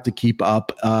going to have to keep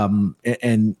up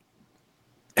and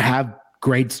have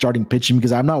great starting pitching,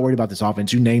 because I'm not worried about this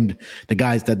offense. You named the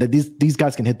guys that these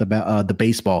guys can hit the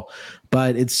baseball,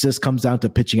 but it just comes down to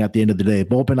pitching at the end of the day.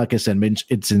 Bullpen, like I said,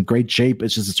 it's in great shape.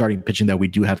 It's just the starting pitching that we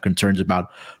do have concerns about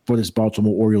for this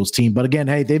Baltimore Orioles team. But again,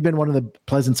 hey, they've been one of the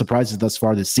pleasant surprises thus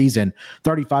far this season.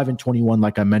 35-21,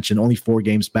 like I mentioned, only 4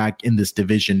 games back in this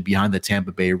division behind the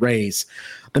Tampa Bay Rays.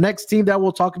 The next team that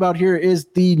we'll talk about here is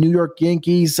the New York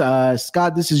Yankees.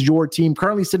 Scott, this is your team,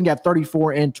 currently sitting at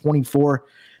 34-24.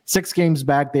 6 games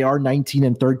back. They are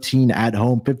 19-13 at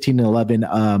home,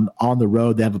 15-11 on the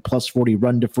road. They have a plus 40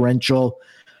 run differential.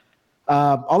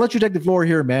 I'll let you take the floor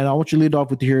here, man. I want you to lead off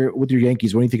with your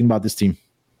Yankees. What are you thinking about this team?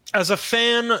 As a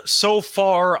fan, so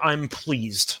far, I'm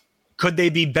pleased. Could they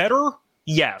be better?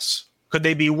 Yes. Could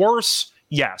they be worse?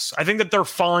 Yes. I think that they're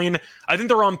fine. I think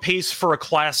they're on pace for a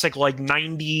classic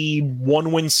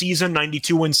 91-win season,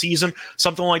 92-win season,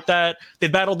 something like that. They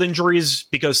battled injuries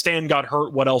because Stan got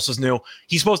hurt. What else is new?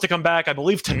 He's supposed to come back, I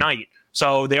believe, tonight.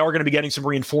 So they are going to be getting some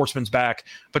reinforcements back.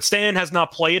 But Stan has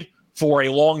not played for a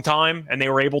long time, and they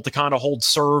were able to kind of hold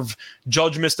serve.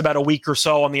 Judge missed about a week or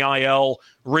so on the IL.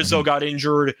 Rizzo got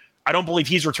injured. I don't believe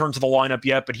he's returned to the lineup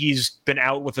yet, but he's been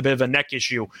out with a bit of a neck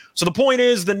issue. So the point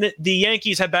is the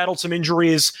Yankees have battled some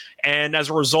injuries, and as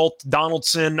a result,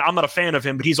 Donaldson, I'm not a fan of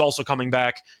him, but he's also coming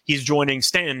back. He's joining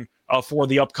Stanton for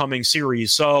the upcoming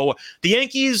series. So the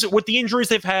Yankees, with the injuries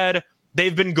they've had,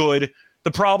 they've been good.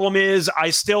 The problem is I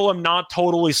still am not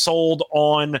totally sold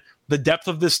on the depth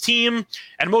of this team,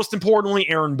 and most importantly,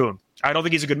 Aaron Boone. I don't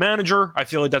think he's a good manager. I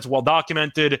feel like that's well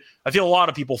documented. I feel a lot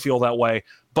of people feel that way.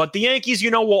 But the Yankees,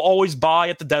 will always buy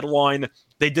at the deadline.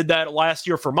 They did that last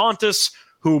year for Montes,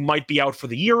 who might be out for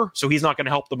the year, so he's not going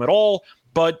to help them at all.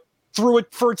 But for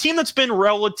a team that's been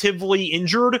relatively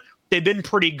injured, they've been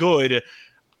pretty good.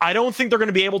 I don't think they're going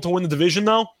to be able to win the division,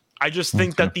 though. I just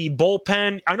think that the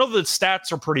bullpen, I know the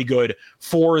stats are pretty good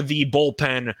for the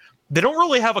bullpen. They don't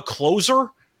really have a closer.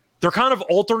 They're kind of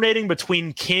alternating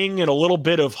between King and a little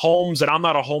bit of Holmes, and I'm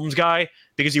not a Holmes guy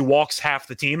because he walks half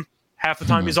the team. Half the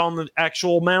time he's on the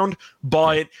actual mound.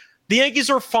 But the Yankees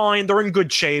are fine. They're in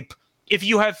good shape. If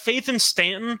you have faith in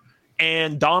Stanton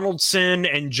and Donaldson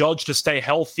and Judge to stay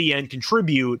healthy and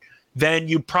contribute, then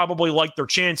you probably like their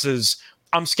chances.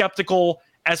 I'm skeptical.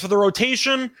 As for the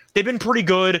rotation, they've been pretty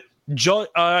good.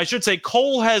 I should say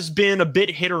Cole has been a bit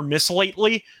hit or miss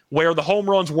lately, where the home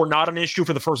runs were not an issue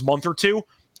for the first month or two.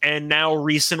 And now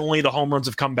recently the home runs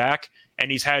have come back,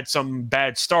 and he's had some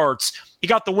bad starts. He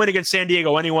got the win against San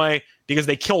Diego anyway because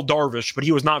they killed Darvish, but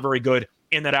he was not very good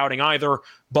in that outing either.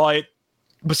 But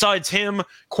besides him,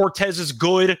 Cortez is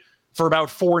good. for about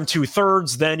 4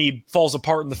 2/3. Then he falls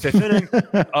apart in the 5th inning.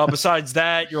 Besides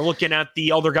that, you're looking at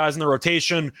the other guys in the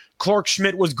rotation. Clark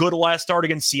Schmidt was good last start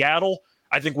against Seattle.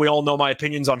 I think we all know my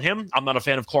opinions on him. I'm not a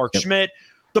fan of Clark Schmidt.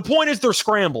 The point is they're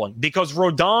scrambling because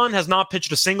Rodon has not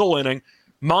pitched a single inning.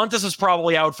 Montes is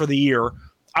probably out for the year.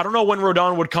 I don't know when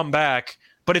Rodon would come back,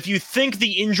 but if you think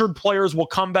the injured players will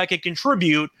come back and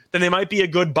contribute, then they might be a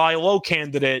good buy low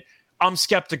candidate. I'm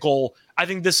skeptical. I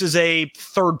think this is a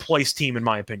third-place team, in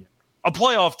my opinion. A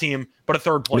playoff team, but a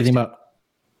third-place team. I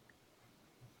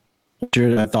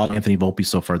thought Anthony Volpe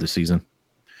so far this season.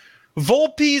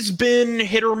 Volpe's been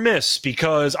hit or miss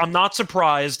because I'm not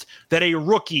surprised that a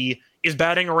rookie is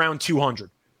batting around 200.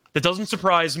 That doesn't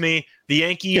surprise me. The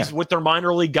Yankees, with their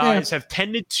minor league guys, have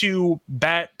tended to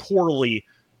bat poorly.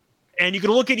 And you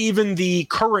can look at even the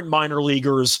current minor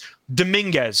leaguers.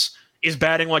 Dominguez is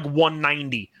batting like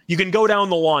 190. You can go down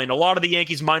the line. A lot of the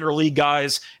Yankees minor league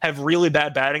guys have really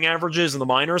bad batting averages in the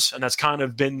minors, and that's kind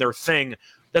of been their thing.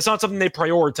 That's not something they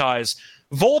prioritize.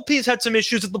 Volpe's had some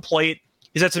issues at the plate.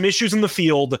 He's had some issues in the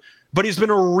field, but he's been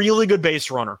a really good base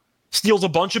runner. Steals a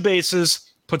bunch of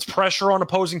bases, puts pressure on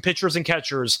opposing pitchers and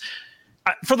catchers.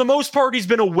 For the most part, he's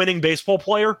been a winning baseball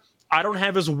player. I don't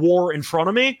have his WAR in front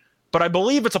of me, but I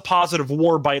believe it's a positive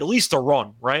WAR by at least a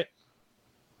run, right?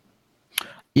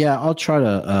 Yeah, I'll try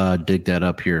to dig that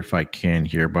up here if I can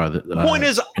here. The point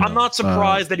is, I'm not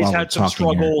surprised that he's had some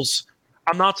struggles.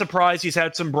 I'm not surprised he's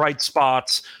had some bright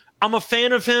spots. I'm a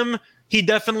fan of him. He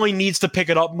definitely needs to pick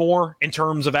it up more in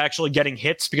terms of actually getting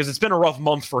hits because it's been a rough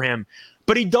month for him.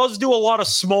 But he does do a lot of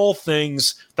small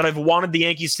things that I've wanted the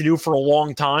Yankees to do for a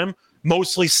long time,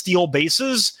 mostly steal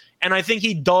bases. And I think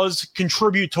he does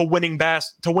contribute to winning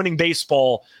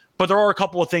baseball, but there are a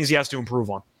couple of things he has to improve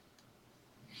on.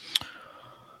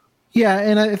 Yeah,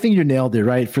 and I think you nailed it,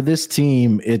 right? For this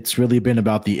team, it's really been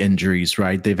about the injuries,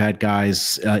 right? They've had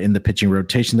guys in the pitching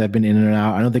rotation that have been in and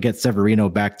out. I know they get Severino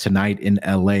back tonight in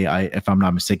LA. If I'm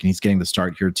not mistaken, he's getting the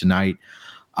start here tonight.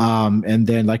 And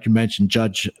then, like you mentioned,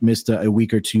 Judge missed a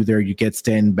week or two there. You get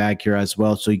Stanton back here as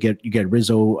well, so you get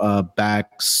Rizzo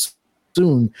back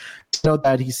soon. You know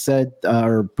that he said,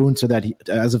 or Boone said that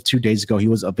as of 2 days ago, he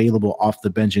was available off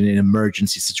the bench in an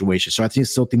emergency situation. So I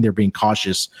still think they're being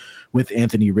cautious with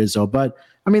Anthony Rizzo. But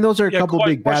I mean, those are a couple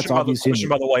big bats, obviously.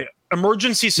 By the way,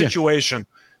 emergency situation,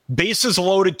 bases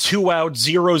loaded, 2 out,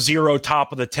 0-0,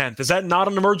 top of the 10th. Is that not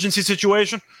an emergency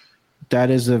situation? That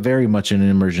is very much an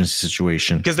emergency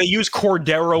situation. Because they use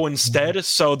Cordero instead.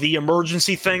 So the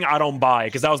emergency thing, I don't buy,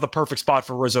 because that was the perfect spot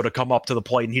for Rizzo to come up to the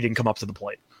plate, and he didn't come up to the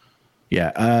plate.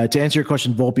 Yeah, to answer your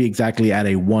question, Volpe exactly at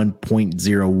a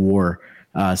 1.0 WAR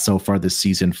so far this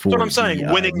season for. That's what I'm saying,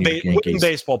 winning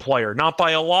baseball player, not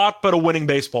by a lot, but a winning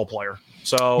baseball player.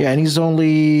 So yeah, and he's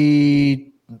only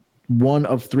one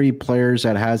of 3 players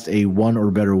that has a 1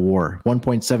 or better WAR.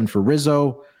 1.7 for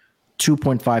Rizzo,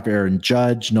 2.5 Aaron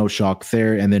Judge, no shock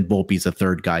there, and then Volpe's a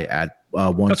third guy at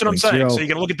 1.0. That's what I'm saying. So you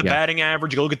can look at the batting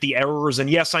average, you can look at the errors, and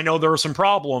yes, I know there are some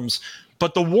problems,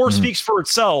 but the WAR speaks for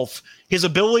itself. His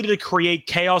ability to create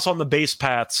chaos on the base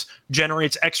paths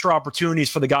generates extra opportunities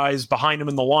for the guys behind him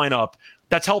in the lineup.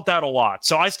 That's helped out a lot.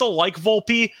 So I still like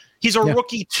Volpe. He's a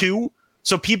rookie too,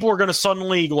 so people are going to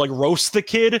suddenly roast the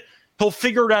kid. He'll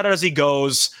figure it out as he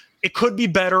goes. It could be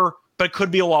better, but it could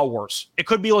be a lot worse. It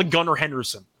could be like Gunnar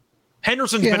Henderson.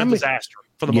 Henderson's been a disaster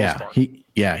for the most part.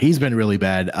 He's been really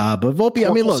bad. But Volpe,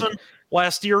 I mean, look,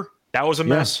 last year, that was a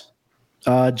mess.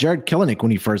 Jared Kelenic,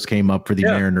 when he first came up for the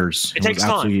Mariners, it takes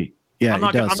time. Yeah, I'm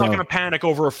not going to panic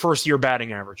over a first-year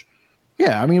batting average.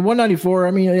 Yeah, I mean, 194.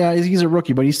 I mean, yeah, he's a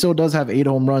rookie, but he still does have 8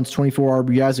 home runs, 24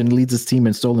 RBIs, and leads his team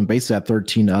in stolen bases at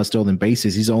 13 stolen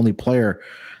bases. He's the only player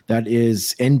that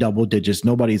is in double digits.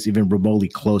 Nobody's even remotely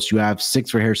close. You have 6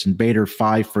 for Harrison Bader,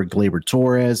 5 for Gleyber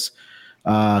Torres,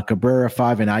 Cabrera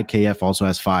 5, and IKF also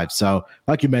has 5. So,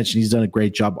 like you mentioned, he's done a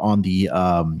great job on the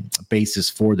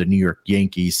bases for the New York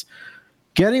Yankees.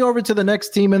 Getting over to the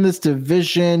next team in this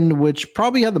division, which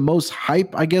probably had the most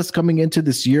hype, I guess, coming into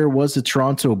this year, was the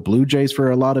Toronto Blue Jays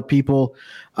for a lot of people.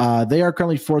 They are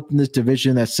currently 4th in this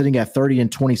division. That's sitting at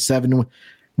 30-27,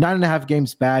 9.5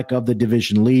 games back of the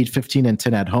division lead,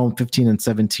 15-10 at home,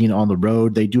 15-17 on the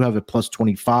road. They do have a plus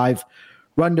 25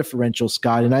 run differential,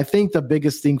 Scott. And I think the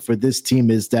biggest thing for this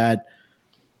team is that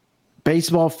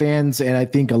baseball fans, and I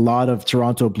think a lot of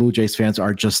Toronto Blue Jays fans,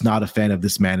 are just not a fan of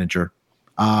this manager.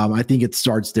 I think it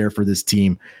starts there for this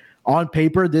team. On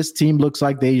paper, this team looks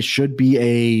like they should be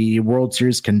a World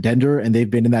Series contender, and they've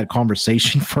been in that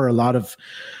conversation for a lot of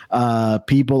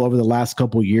people over the last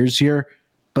couple of years here.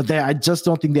 but I just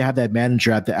don't think they have that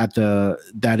manager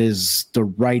that is the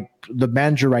right. The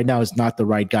manager right now is not the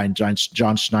right guy,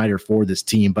 John Schneider, for this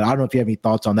team. But I don't know if you have any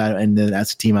thoughts on that, and then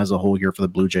as a team as a whole here for the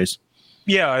Blue Jays.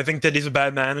 Yeah, I think that he's a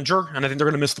bad manager, and I think they're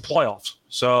going to miss the playoffs.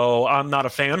 So I'm not a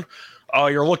fan.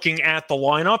 You're looking at the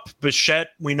lineup. Bichette,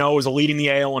 we know, is leading the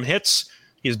AL in hits.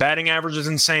 His batting average is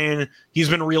insane. He's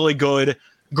been really good.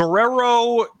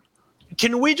 Guerrero,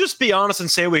 can we just be honest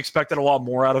and say we expected a lot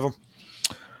more out of him?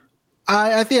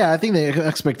 I think the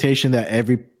expectation that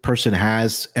every person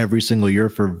has every single year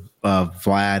for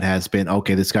Vlad has been,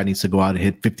 okay, this guy needs to go out and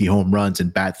hit 50 home runs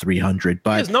and bat 300.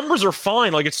 But his numbers are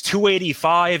fine. Like, it's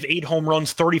 285, 8 home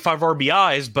runs, 35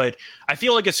 RBIs. But I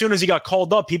feel like as soon as he got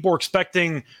called up, people were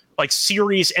expecting like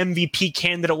series MVP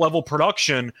candidate level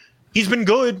production. He's been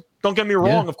good. Don't get me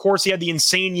wrong. Yeah. Of course, he had the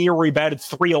insane year where he batted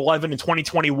 311 in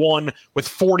 2021 with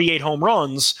 48 home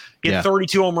runs. He had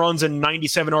 32 home runs and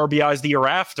 97 RBIs the year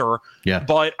after. Yeah.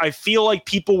 But I feel like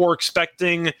people were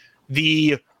expecting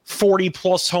the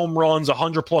 40-plus home runs,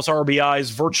 100-plus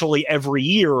RBIs virtually every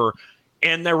year,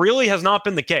 and that really has not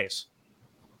been the case.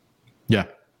 Yeah.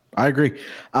 I agree.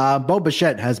 Bo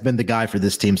Bichette has been the guy for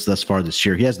this team thus far this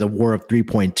year. He has the WAR of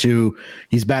 3.2.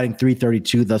 He's batting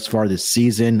 332 thus far this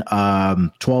season.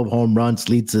 12 home runs,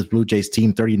 leads his Blue Jays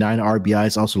team. 39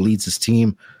 RBIs, also leads his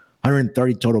team.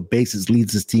 130 total bases,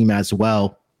 leads his team as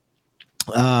well.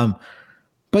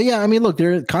 But yeah, I mean, look,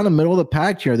 they're kind of middle of the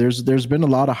pack here. There's been a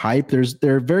lot of hype.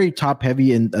 They're very top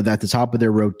heavy at the top of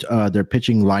their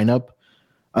pitching lineup.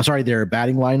 Their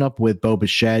batting lineup with Bo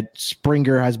Bichette.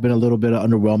 Springer has been a little bit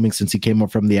underwhelming since he came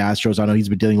up from the Astros. I know he's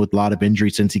been dealing with a lot of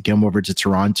injuries since he came over to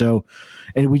Toronto.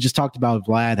 And we just talked about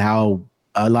Vlad, how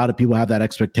a lot of people have that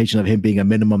expectation of him being a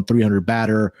minimum 300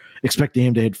 batter, expecting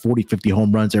him to hit 40, 50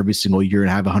 home runs every single year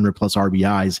and have 100-plus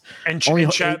RBIs. And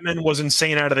Chapman was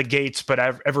insane out of the gates, but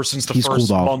ever since the first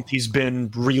month, he's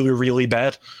been really, really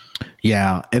bad.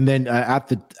 Yeah, and then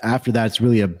after that, it's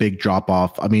really a big drop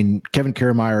off. I mean, Kevin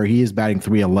Kiermaier, he is batting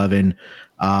 311,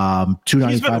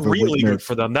 295. He's been really good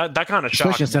for them. That kind of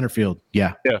shocked, especially in center field.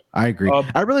 Yeah, I agree.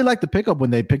 I really like the pickup when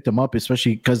they picked him up,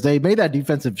 especially because they made that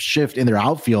defensive shift in their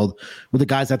outfield with the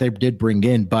guys that they did bring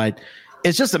in. But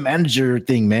it's just a manager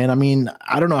thing, man. I mean,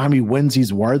 I don't know how many wins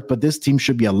he's worth, but this team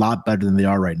should be a lot better than they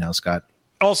are right now, Scott.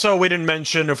 Also, we didn't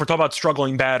mention, if we're talking about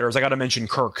struggling batters, I got to mention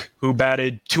Kirk, who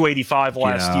batted 285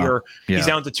 last year. Yeah. He's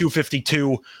down to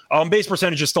 252. Base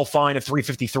percentage is still fine at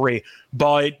 353,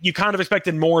 but you kind of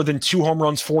expected more than 2 home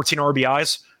runs, 14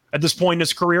 RBIs at this point in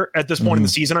his career, at this point in the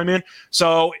season, I mean.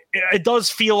 So it does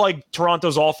feel like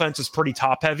Toronto's offense is pretty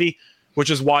top heavy,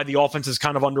 which is why the offense is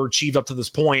kind of underachieved up to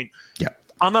this point. Yeah.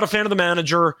 I'm not a fan of the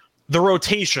manager. The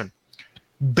rotation.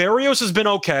 Berrios has been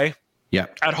okay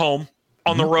at home.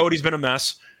 On the road, he's been a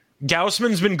mess.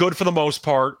 Gausman's been good for the most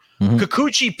part.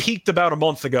 Kikuchi peaked about a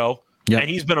month ago, and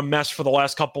he's been a mess for the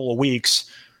last couple of weeks.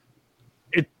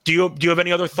 Do you have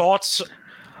any other thoughts?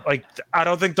 Like, I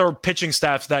don't think their pitching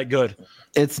staff's that good.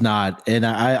 It's not. And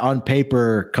I, on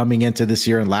paper, coming into this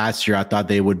year and last year, I thought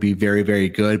they would be very, very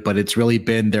good, but it's really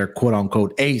been their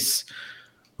quote-unquote ace,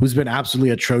 who's been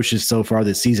absolutely atrocious so far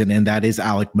this season, and that is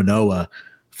Alek Manoah.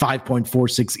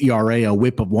 5.46 ERA, a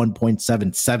whip of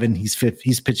 1.77. He's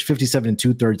pitched 57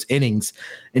 2/3 innings,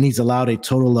 and he's allowed a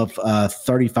total of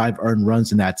 35 earned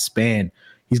runs in that span.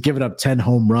 He's given up 10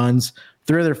 home runs.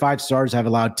 3 of their 5 stars have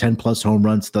allowed 10-plus home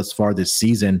runs thus far this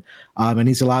season, and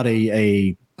he's allowed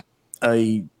a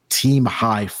team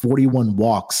high 41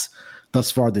 walks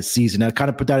thus far this season. Now, kind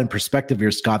of put that in perspective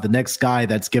here, Scott. The next guy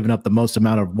that's given up the most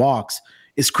amount of walks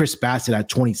is Chris Bassett at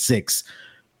 26.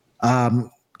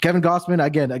 Kevin Gausman,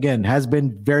 again, has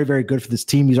been very, very good for this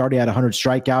team. He's already had 100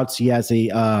 strikeouts. He has a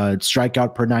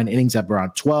strikeout per 9 innings at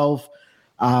around 12.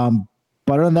 But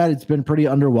other than that, it's been pretty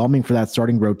underwhelming for that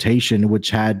starting rotation, which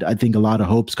had, I think, a lot of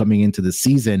hopes coming into the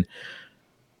season.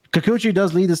 Kikuchi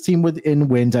does lead this team in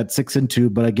wins at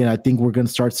 6-2. But again, I think we're going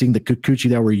to start seeing the Kikuchi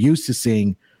that we're used to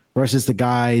seeing versus the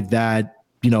guy that,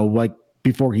 like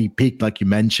before he peaked, like you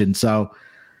mentioned. So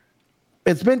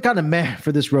it's been kind of meh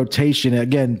for this rotation.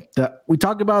 Again, we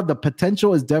talk about the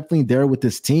potential is definitely there with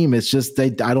this team. It's just I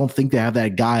don't think they have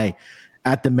that guy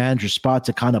at the manager spot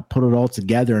to kind of put it all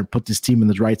together and put this team in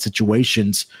the right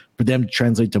situations for them to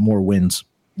translate to more wins.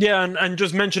 Yeah, and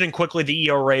just mentioning quickly the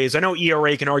ERAs. I know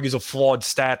ERA can argue is a flawed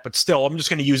stat, but still, I'm just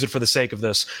going to use it for the sake of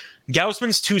this.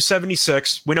 Gausman's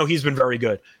 276. We know he's been very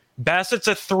good. Bassett's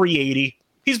at 380.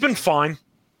 He's been fine.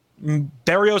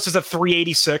 Berrios is at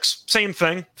 386. Same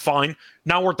thing. Fine.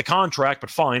 Not worth the contract, but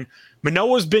fine.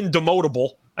 Manoah's been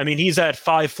demotable. I mean, he's at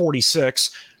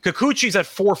 546. Kikuchi's at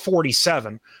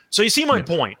 447. So you see my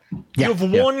point. You have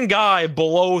one guy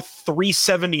below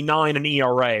 379 in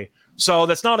ERA. So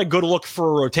that's not a good look for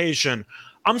a rotation.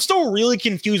 I'm still really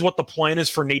confused what the plan is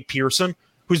for Nate Pearson,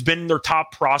 who's been their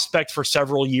top prospect for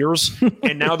several years,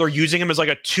 and now they're using him as like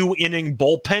a 2-inning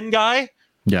bullpen guy.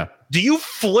 Yeah. Do you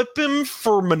flip him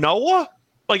for Manoah?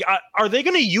 Like, are they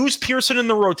going to use Pearson in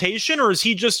the rotation, or is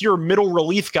he just your middle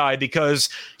relief guy because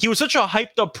he was such a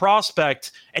hyped up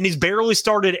prospect and he's barely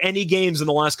started any games in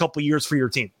the last couple of years for your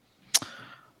team?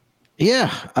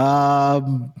 Yeah.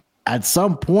 At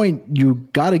some point, you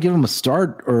got to give him a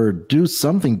start or do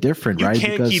something different, right? You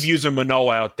can't keep using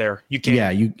Manoah out there. You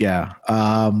can't. Yeah.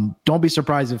 Don't be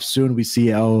surprised if soon we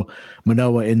see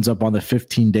Manoah ends up on the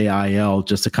 15-day IL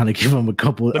just to kind of give him a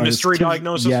couple. The mystery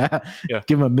diagnosis? Yeah.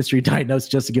 Give him a mystery diagnosis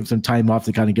just to give him some time off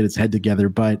to kind of get his head together.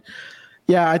 But,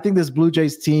 yeah, I think this Blue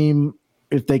Jays team,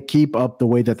 if they keep up the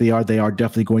way that they are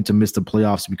definitely going to miss the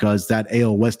playoffs because that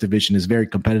AL West division is very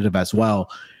competitive as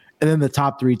well. And then the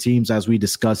top three teams, as we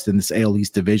discussed in this AL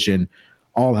East division,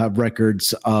 all have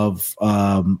records of,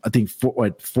 I think,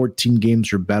 14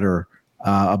 games or better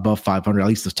above 500, at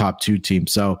least the top two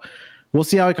teams. So we'll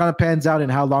see how it kind of pans out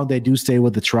and how long they do stay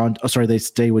with they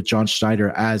stay with John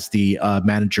Schneider as the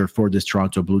manager for this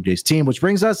Toronto Blue Jays team, which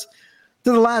brings us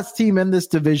to the last team in this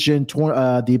division,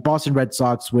 the Boston Red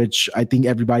Sox, which I think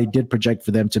everybody did project for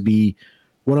them to be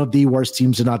one of the worst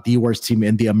teams, and not the worst team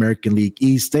in the American League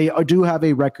East. They do have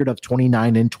a record of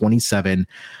 29-27,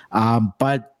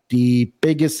 but the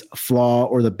biggest flaw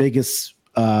or the biggest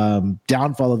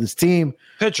downfall of this team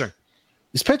is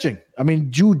pitching. I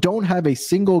mean, you don't have a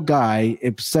single guy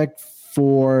except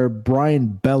for Brian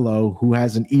Bello, who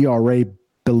has an ERA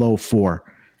below 4.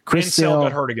 Chris Sale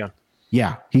got hurt again.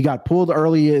 Yeah, he got pulled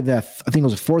early in I think it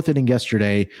was the 4th inning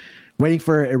yesterday, waiting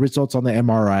for results on the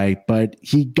MRI, but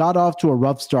he got off to a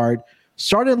rough start,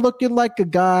 started looking like a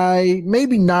guy,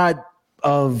 maybe not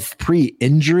of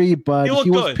pre-injury, but he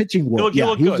was pitching well. He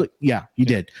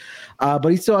did. But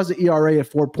he still has an ERA of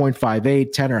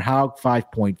 4.58, Tanner Houck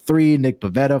 5.3, Nick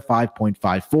Pivetta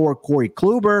 5.54, Corey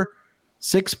Kluber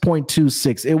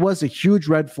 6.26. It was a huge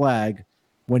red flag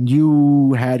when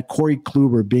you had Corey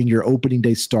Kluber being your opening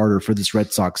day starter for this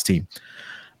Red Sox team.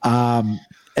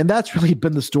 And that's really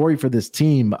been the story for this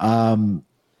team.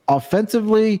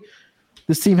 Offensively,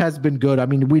 this team has been good. I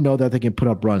mean, we know that they can put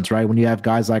up runs, right? When you have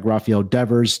guys like Rafael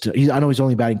Devers, I know he's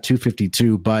only batting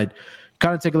 .252, but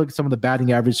kind of take a look at some of the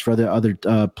batting average for the other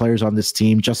players on this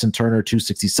team. Justin Turner,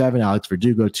 .267, Alex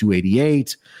Verdugo,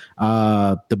 .288.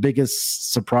 The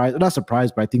biggest surprise, not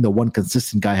surprise, but I think the one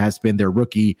consistent guy has been their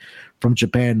rookie from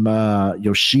Japan,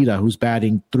 Yoshida, who's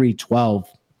batting .312.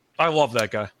 I love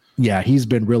that guy. Yeah, he's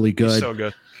been really good. He's so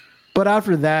good. But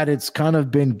after that, it's kind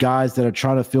of been guys that are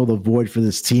trying to fill the void for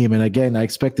this team. And again, I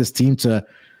expect this team to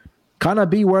kind of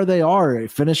be where they are,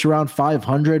 finish around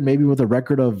 500, maybe with a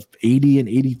record of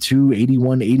 80-82,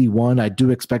 81-81. I do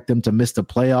expect them to miss the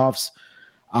playoffs.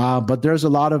 But there's a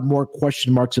lot of more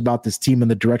question marks about this team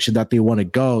and the direction that they want to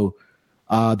go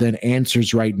than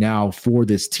answers right now for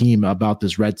this team about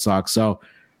this Red Sox. So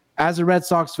as a Red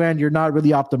Sox fan, you're not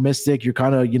really optimistic. You're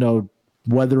kind of,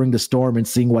 weathering the storm and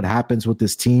seeing what happens with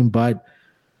this team. But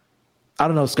I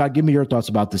don't know, Scott, give me your thoughts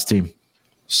about this team.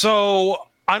 So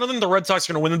I don't think the Red Sox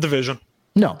are going to win the division.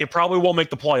 No. It probably won't make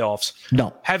the playoffs.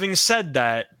 No. Having said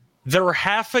that, they're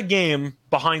half a game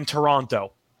behind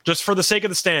Toronto, just for the sake of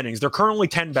the standings. They're currently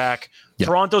 10 back. Yep.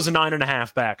 Toronto's a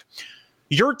 9.5 back.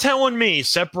 You're telling me,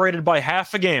 separated by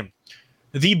half a game,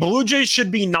 the Blue Jays should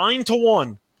be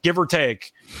 9-1, give or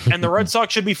take, and the Red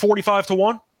Sox should be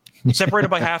 45-1? Separated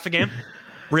by half a game?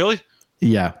 Really?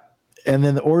 Yeah. And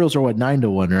then the Orioles are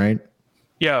 9-1, right?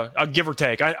 Yeah, give or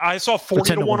take. I saw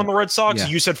 40-1 on the Red Sox. Yeah.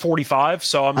 You said 45,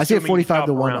 so I see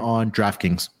 45-1 on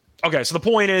DraftKings. Okay, so the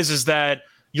point is that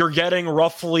you're getting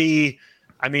roughly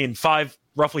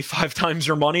 5 times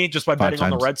your money just by betting on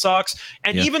the Red Sox.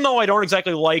 And even though I don't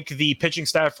exactly like the pitching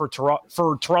staff for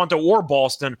Toronto or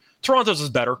Boston, Toronto's is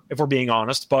better, if we're being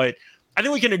honest. But I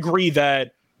think we can agree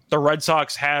that the Red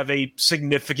Sox have a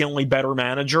significantly better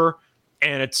manager,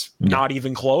 and it's not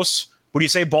even close. Would you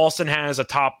say Boston has a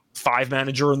top 5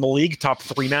 manager in the league, top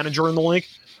 3 manager in the league?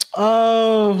 5?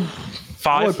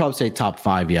 I would probably say top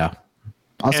 5, yeah.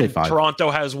 I'll say 5. Toronto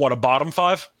has what, a bottom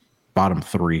 5? Bottom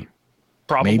 3.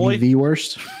 Probably. Maybe the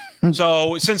worst.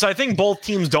 So since I think both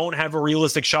teams don't have a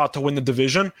realistic shot to win the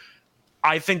division,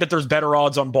 I think that there's better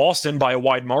odds on Boston by a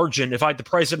wide margin. If I had to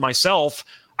price it myself,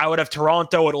 I would have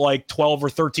Toronto at like 12 or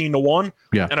 13-1.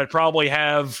 Yeah. And I'd probably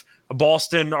have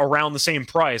Boston around the same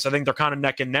price. I think they're kind of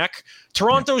neck and neck.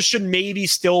 Toronto should maybe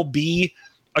still be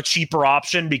a cheaper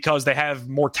option because they have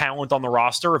more talent on the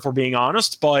roster, if we're being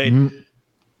honest. But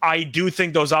I do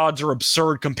think those odds are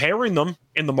absurd comparing them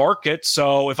in the market.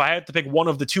 So if I had to pick one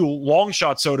of the two long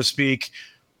shots, so to speak,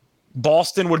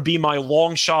 Boston would be my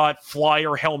long shot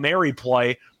flyer Hail Mary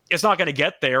play. It's not going to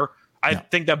get there. I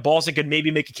think that Boston could maybe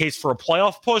make a case for a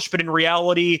playoff push, but in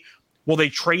reality, will they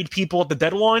trade people at the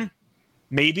deadline?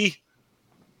 Maybe.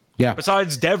 Yeah.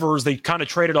 Besides Devers, they kind of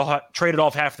traded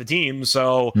off half the team,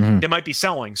 so they might be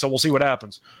selling. So we'll see what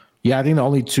happens. Yeah, I think the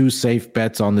only two safe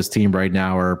bets on this team right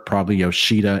now are probably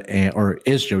Yoshida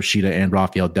and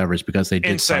Rafael Devers because they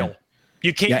did Sale.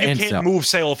 You can't move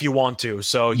Sale if you want to,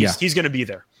 so he's going to be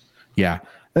there. Yeah.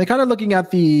 And kind of looking at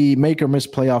the make or miss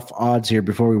playoff odds here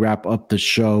before we wrap up the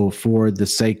show for the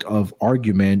sake of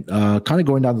argument, kind of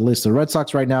going down the list. The Red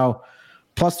Sox right now,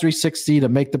 plus 360 to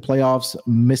make the playoffs,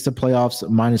 miss the playoffs,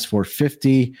 minus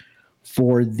 450.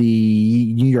 For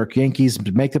the New York Yankees,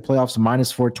 to make the playoffs,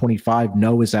 minus 425.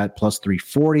 No is at plus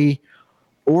 340.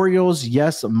 Orioles,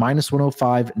 yes, minus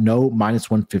 105. No, minus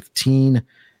 115.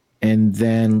 And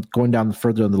then going down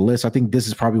further on the list, I think this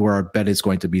is probably where our bet is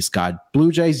going to be, Scott.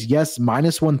 Blue Jays, yes,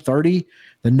 minus 130.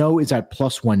 The no is at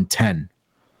plus 110.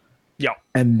 Yeah.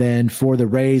 And then for the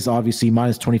Rays, obviously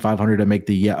minus 2,500 to make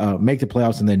the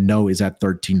playoffs, and then no is at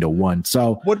 13-1.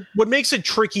 So what makes it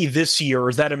tricky this year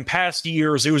is that in past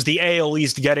years it was the AL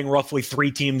East getting roughly 3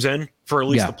 teams in for at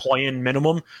least the play-in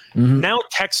minimum. Now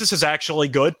Texas is actually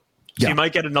good. So you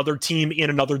might get another team in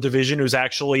another division who's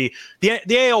actually the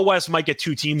AL West might get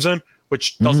 2 teams in,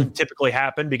 which doesn't typically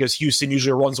happen because Houston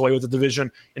usually runs away with the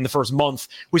division in the first month.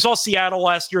 We saw Seattle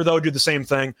last year, though, do the same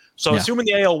thing. So assuming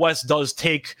the AL West does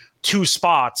take 2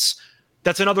 spots,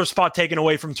 that's another spot taken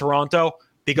away from Toronto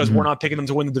because we're not picking them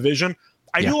to win the division.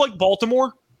 I do like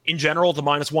Baltimore in general to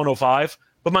minus 105,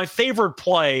 but my favorite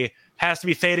play has to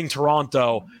be fading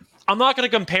Toronto. I'm not going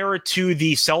to compare it to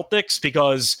the Celtics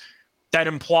because that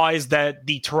implies that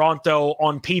the Toronto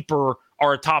on paper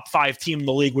are a top 5 team in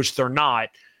the league, which they're not.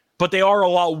 But they are a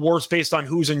lot worse based on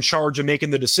who's in charge of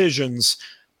making the decisions.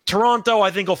 Toronto,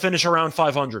 I think, will finish around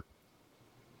 500.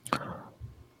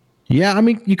 Yeah, I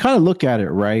mean, you kind of look at it,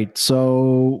 right?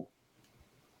 So,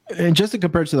 and just to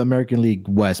compare to the American League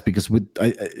West, because we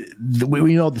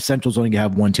know the Central's only going to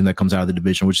have one team that comes out of the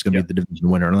division, which is going to be the division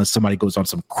winner, unless somebody goes on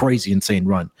some crazy, insane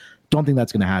run. Don't think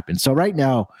that's going to happen. So right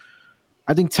now,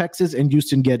 I think Texas and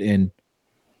Houston get in.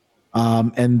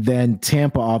 And then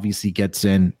Tampa obviously gets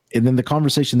in. And then the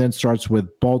conversation then starts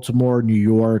with Baltimore, New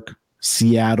York,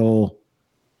 Seattle,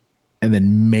 and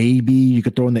then maybe you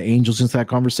could throw in the Angels into that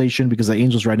conversation because the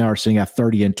Angels right now are sitting at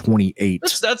 30 and 28.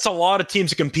 That's a lot of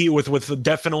teams to compete with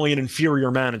definitely an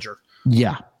inferior manager.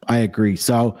 Yeah, I agree.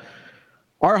 So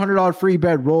our $100 free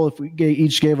bet roll, if we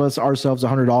each gave ourselves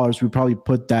 $100, we probably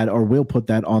put that, or we'll put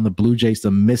that on the Blue Jays to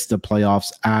miss the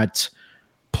playoffs at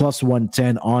plus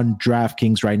 110 on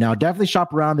DraftKings right now. Definitely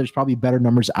shop around. There's probably better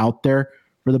numbers out there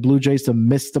for the Blue Jays to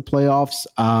miss the playoffs.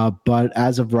 But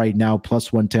as of right now,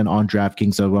 plus 110 on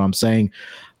DraftKings is what I'm saying.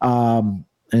 And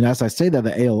as I say that,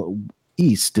 the AL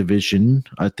East division,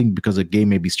 I think because a game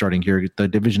may be starting here, the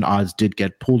division odds did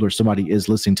get pulled or somebody is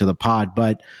listening to the pod.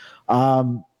 But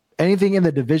anything in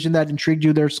the division that intrigued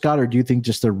you there, Scott, or do you think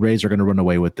just the Rays are going to run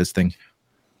away with this thing?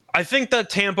 I think that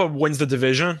Tampa wins the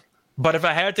division. But if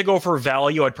I had to go for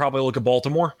value, I'd probably look at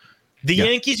Baltimore. The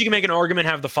Yankees, you can make an argument,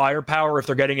 have the firepower if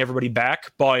they're getting everybody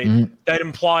back, but that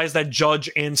implies that Judge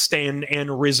and Stan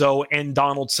and Rizzo and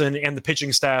Donaldson and the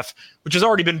pitching staff, which has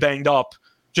already been banged up,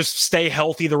 just stay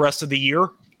healthy the rest of the year,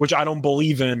 which I don't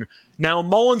believe in. Now,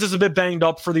 Mullins is a bit banged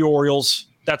up for the Orioles.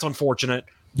 That's unfortunate.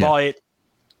 But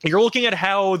you're looking at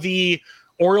how the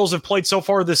Orioles have played so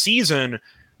far this season.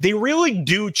 They really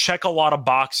do check a lot of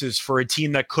boxes for a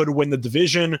team that could win the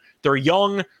division. They're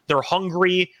young, they're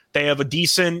hungry, they have a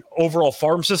decent overall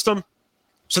farm system.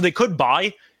 So they could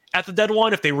buy at the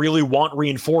deadline if they really want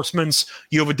reinforcements.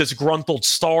 You have a disgruntled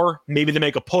star, maybe they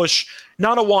make a push.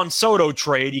 Not a Juan Soto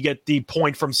trade, you get the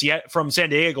point from San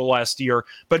Diego last year,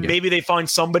 but maybe they find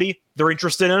somebody they're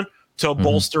interested in to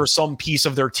bolster some piece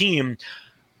of their team.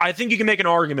 I think you can make an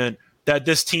argument that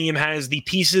this team has the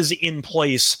pieces in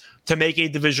place to make a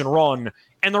division run,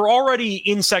 and they're already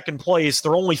in second place.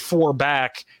 They're only 4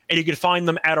 back, and you could find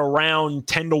them at around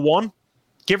 10-1,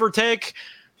 give or take.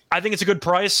 I think it's a good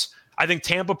price. I think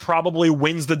Tampa probably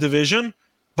wins the division,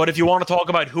 but if you want to talk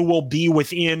about who will be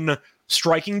within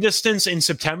striking distance in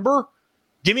September,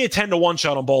 give me a 10-1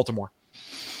 shot on Baltimore.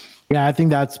 Yeah, I think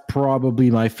that's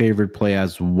probably my favorite play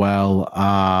as well,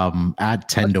 at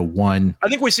 10-1. I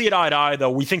think we see it eye to eye, though.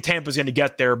 We think Tampa's going to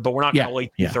get there, but we're not going to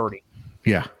late 30.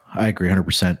 Yeah, I agree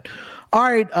 100%. All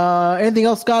right. Anything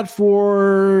else, Scott,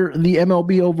 for the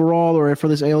MLB overall or for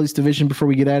this AL East division before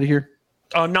we get out of here?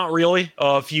 Not really.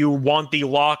 If you want the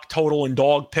lock, total, and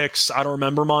dog picks, I don't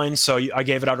remember mine, so I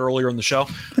gave it out earlier in the show.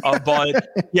 But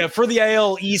yeah, for the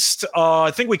AL East,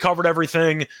 I think we covered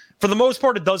everything. For the most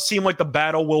part, it does seem like the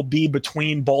battle will be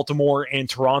between Baltimore and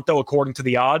Toronto, according to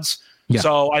the odds. Yeah.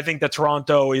 So I think that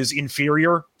Toronto is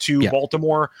inferior to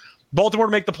Baltimore. Baltimore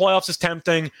to make the playoffs is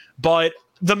tempting, but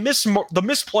the miss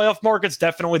playoff market's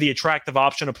definitely the attractive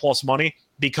option of plus money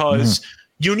because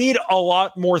you need a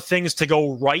lot more things to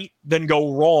go right than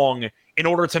go wrong in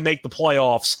order to make the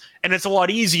playoffs. And it's a lot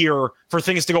easier for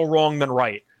things to go wrong than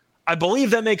right. I believe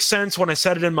that makes sense when I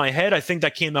said it in my head. I think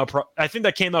that came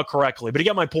out correctly. But you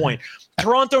get my point.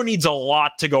 Toronto needs a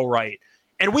lot to go right.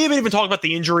 And we haven't even talked about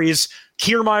the injuries.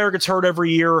 Kiermaier gets hurt every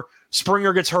year.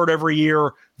 Springer gets hurt every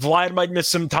year. Vlad might miss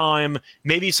some time.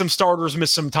 Maybe some starters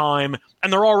miss some time.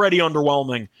 And they're already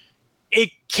underwhelming. It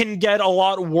can get a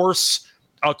lot worse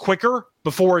quicker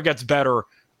before it gets better.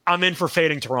 I'm in for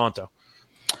fading Toronto.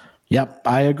 Yep,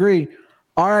 I agree.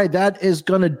 All right, that is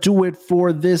going to do it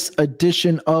for this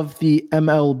edition of the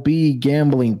MLB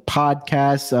Gambling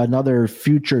Podcast. Another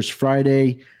Futures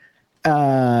Friday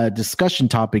discussion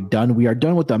topic done. We are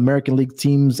done with the American League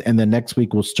teams, and then next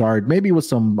week we'll start maybe with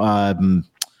some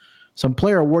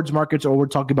player awards markets, or we're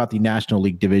talking about the National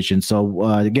League division. So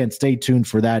again, stay tuned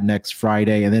for that next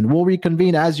Friday, and then we'll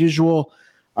reconvene as usual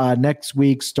next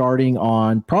week, starting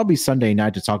on probably Sunday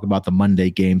night to talk about the Monday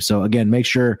game. So again, make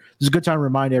sure this is a good time to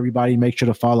remind everybody, make sure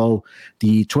to follow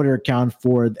the Twitter account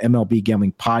for the MLB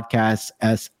Gambling Podcast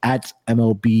at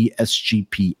MLB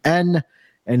SGPN.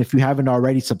 And if you haven't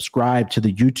already subscribed to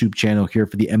the YouTube channel here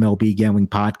for the MLB Gambling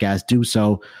Podcast, do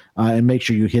so. And make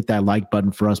sure you hit that like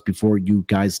button for us before you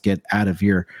guys get out of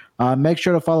here. Make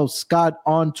sure to follow Scott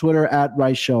on Twitter at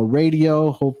Reichel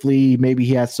Radio. Hopefully, maybe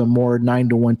he has some more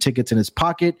 9-1 tickets in his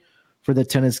pocket for the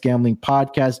Tennis Gambling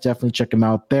Podcast. Definitely check him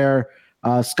out there.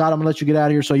 Scott, I'm going to let you get out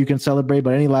of here so you can celebrate.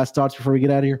 But any last thoughts before we get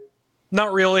out of here?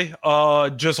 Not really.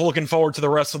 Just looking forward to the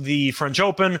rest of the French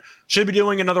Open. Should be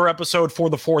doing another episode for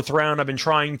the fourth round. I've been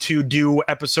trying to do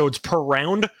episodes per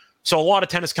round. So a lot of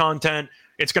tennis content.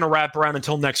 It's going to wrap around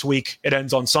until next week. It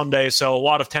ends on Sunday. So a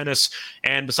lot of tennis.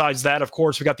 And besides that, of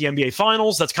course, we got the NBA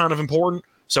Finals. That's kind of important.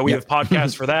 So we have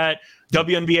podcasts for that.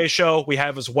 WNBA show we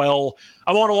have as well.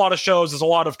 I'm on a lot of shows. There's a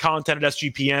lot of content at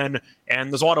SGPN,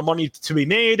 and there's a lot of money to be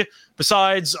made.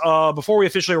 Besides, before we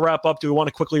officially wrap up, do we want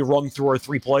to quickly run through our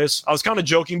three plays? I was kind of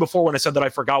joking before when I said that I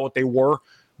forgot what they were,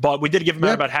 but we did give them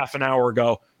out about half an hour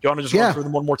ago. Do you want to just run through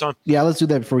them one more time? Yeah, let's do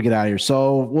that before we get out of here.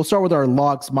 So we'll start with our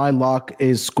locks. My lock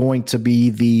is going to be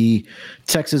the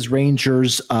Texas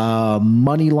Rangers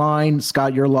money line.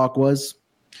 Scott, your lock was?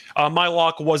 My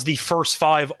lock was the first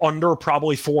five under,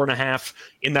 probably 4.5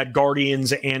 in that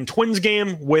Guardians and Twins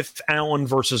game with Allen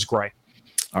versus Gray.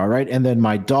 All right. And then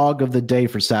my dog of the day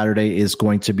for Saturday is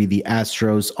going to be the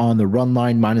Astros on the run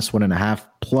line, -1.5,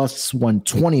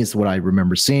 +120 is what I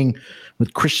remember seeing,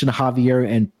 with Christian Javier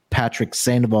and Patrick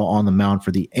Sandoval on the mound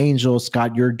for the Angels.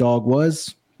 Scott, your dog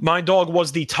was? My dog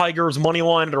was the Tigers money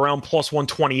line at around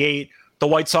 +128. The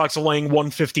White Sox are laying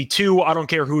 152. I don't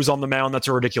care who's on the mound. That's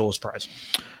a ridiculous price.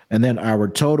 And then our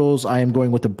totals, I am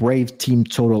going with the Braves team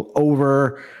total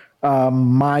over.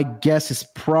 My guess is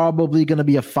probably going to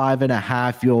be a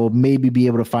 5.5. You'll maybe be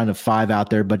able to find a 5 out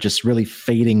there, but just really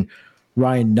fading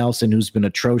Ryan Nelson, who's been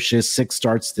atrocious. 6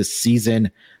 starts this season.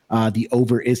 The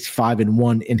over is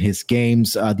 5-1 in his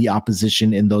games. The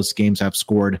opposition in those games have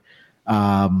scored.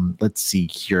 Let's see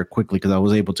here quickly, because I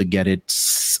was able to get it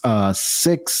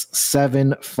 6,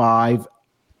 7, 5,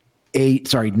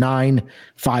 9,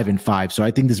 5, and 5. So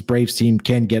I think this Braves team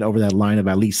can get over that line of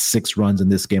at least 6 runs in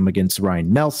this game against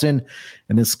Ryan Nelson.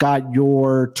 And then Scott,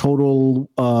 your total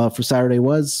for Saturday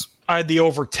was? I had the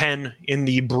over 10 in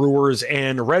the Brewers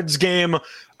and Reds game.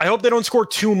 I hope they don't score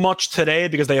too much today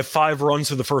because they have 5 runs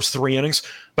through the first 3 innings,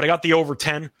 but I got the over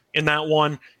 10 in that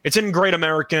one. It's in Great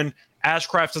American.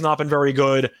 Ashcraft has not been very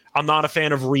good. I'm not a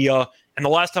fan of Rhea. And the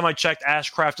last time I checked,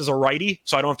 Ashcraft is a righty,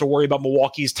 so I don't have to worry about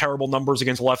Milwaukee's terrible numbers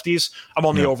against lefties. I'm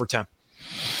on the over 10.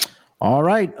 All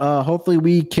right. Hopefully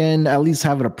we can at least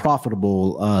have it a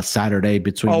profitable Saturday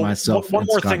between myself and one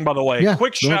more Scott. thing, by the way.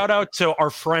 Quick shout out to our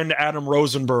friend Adam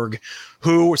Rosenberg,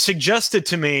 who suggested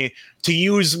to me to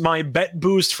use my bet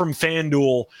boost from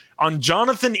FanDuel on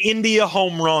Jonathan India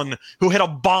home run, who hit a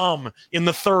bomb in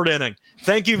the 3rd inning.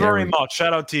 Thank you very much.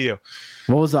 Shout out to you.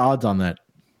 What was the odds on that?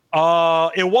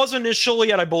 It was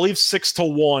initially at, I believe,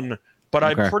 6-1, but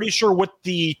I'm pretty sure with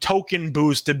the token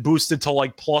boost, it boosted to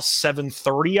like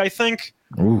 +730, I think.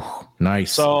 Ooh,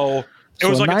 nice. So it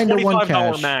was like a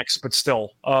 $25 max, but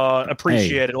still,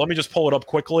 appreciate it. Let me just pull it up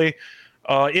quickly.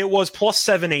 It was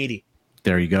 +780.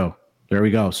 There you go. There we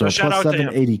go. So shout plus out to him.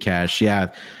 780 cash. Yeah.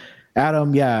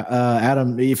 Adam,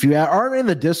 Adam, if you aren't in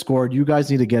the Discord, you guys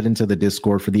need to get into the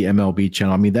Discord for the MLB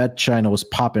channel. I mean, that channel was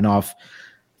popping off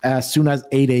as soon as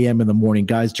 8 a.m. in the morning,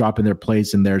 guys dropping their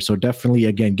plays in there. So definitely,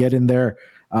 again, get in there.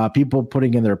 People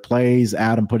putting in their plays,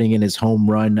 Adam putting in his home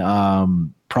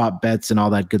run prop bets and all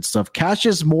that good stuff.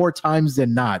 Cashes more times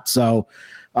than not. So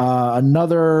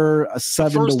another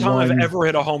 7 to 1. First time I've ever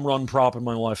hit a home run prop in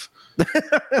my life.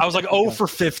 I was like 0 for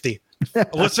 50.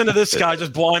 Listen to this guy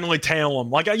just blindly tail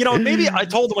him. Like, maybe I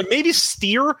told him, like, maybe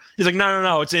steer. He's like,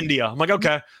 no, it's India. I'm like,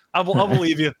 okay, I'll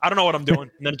believe you. I don't know what I'm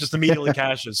doing. And then it just immediately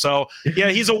cashes. So, yeah,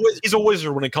 he's a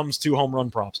wizard when it comes to home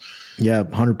run props. Yeah,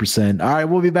 100%. All right,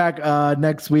 we'll be back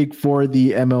next week for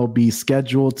the MLB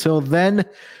schedule. Till then,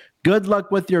 good luck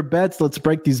with your bets. Let's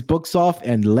break these books off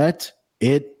and let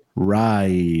it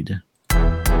ride.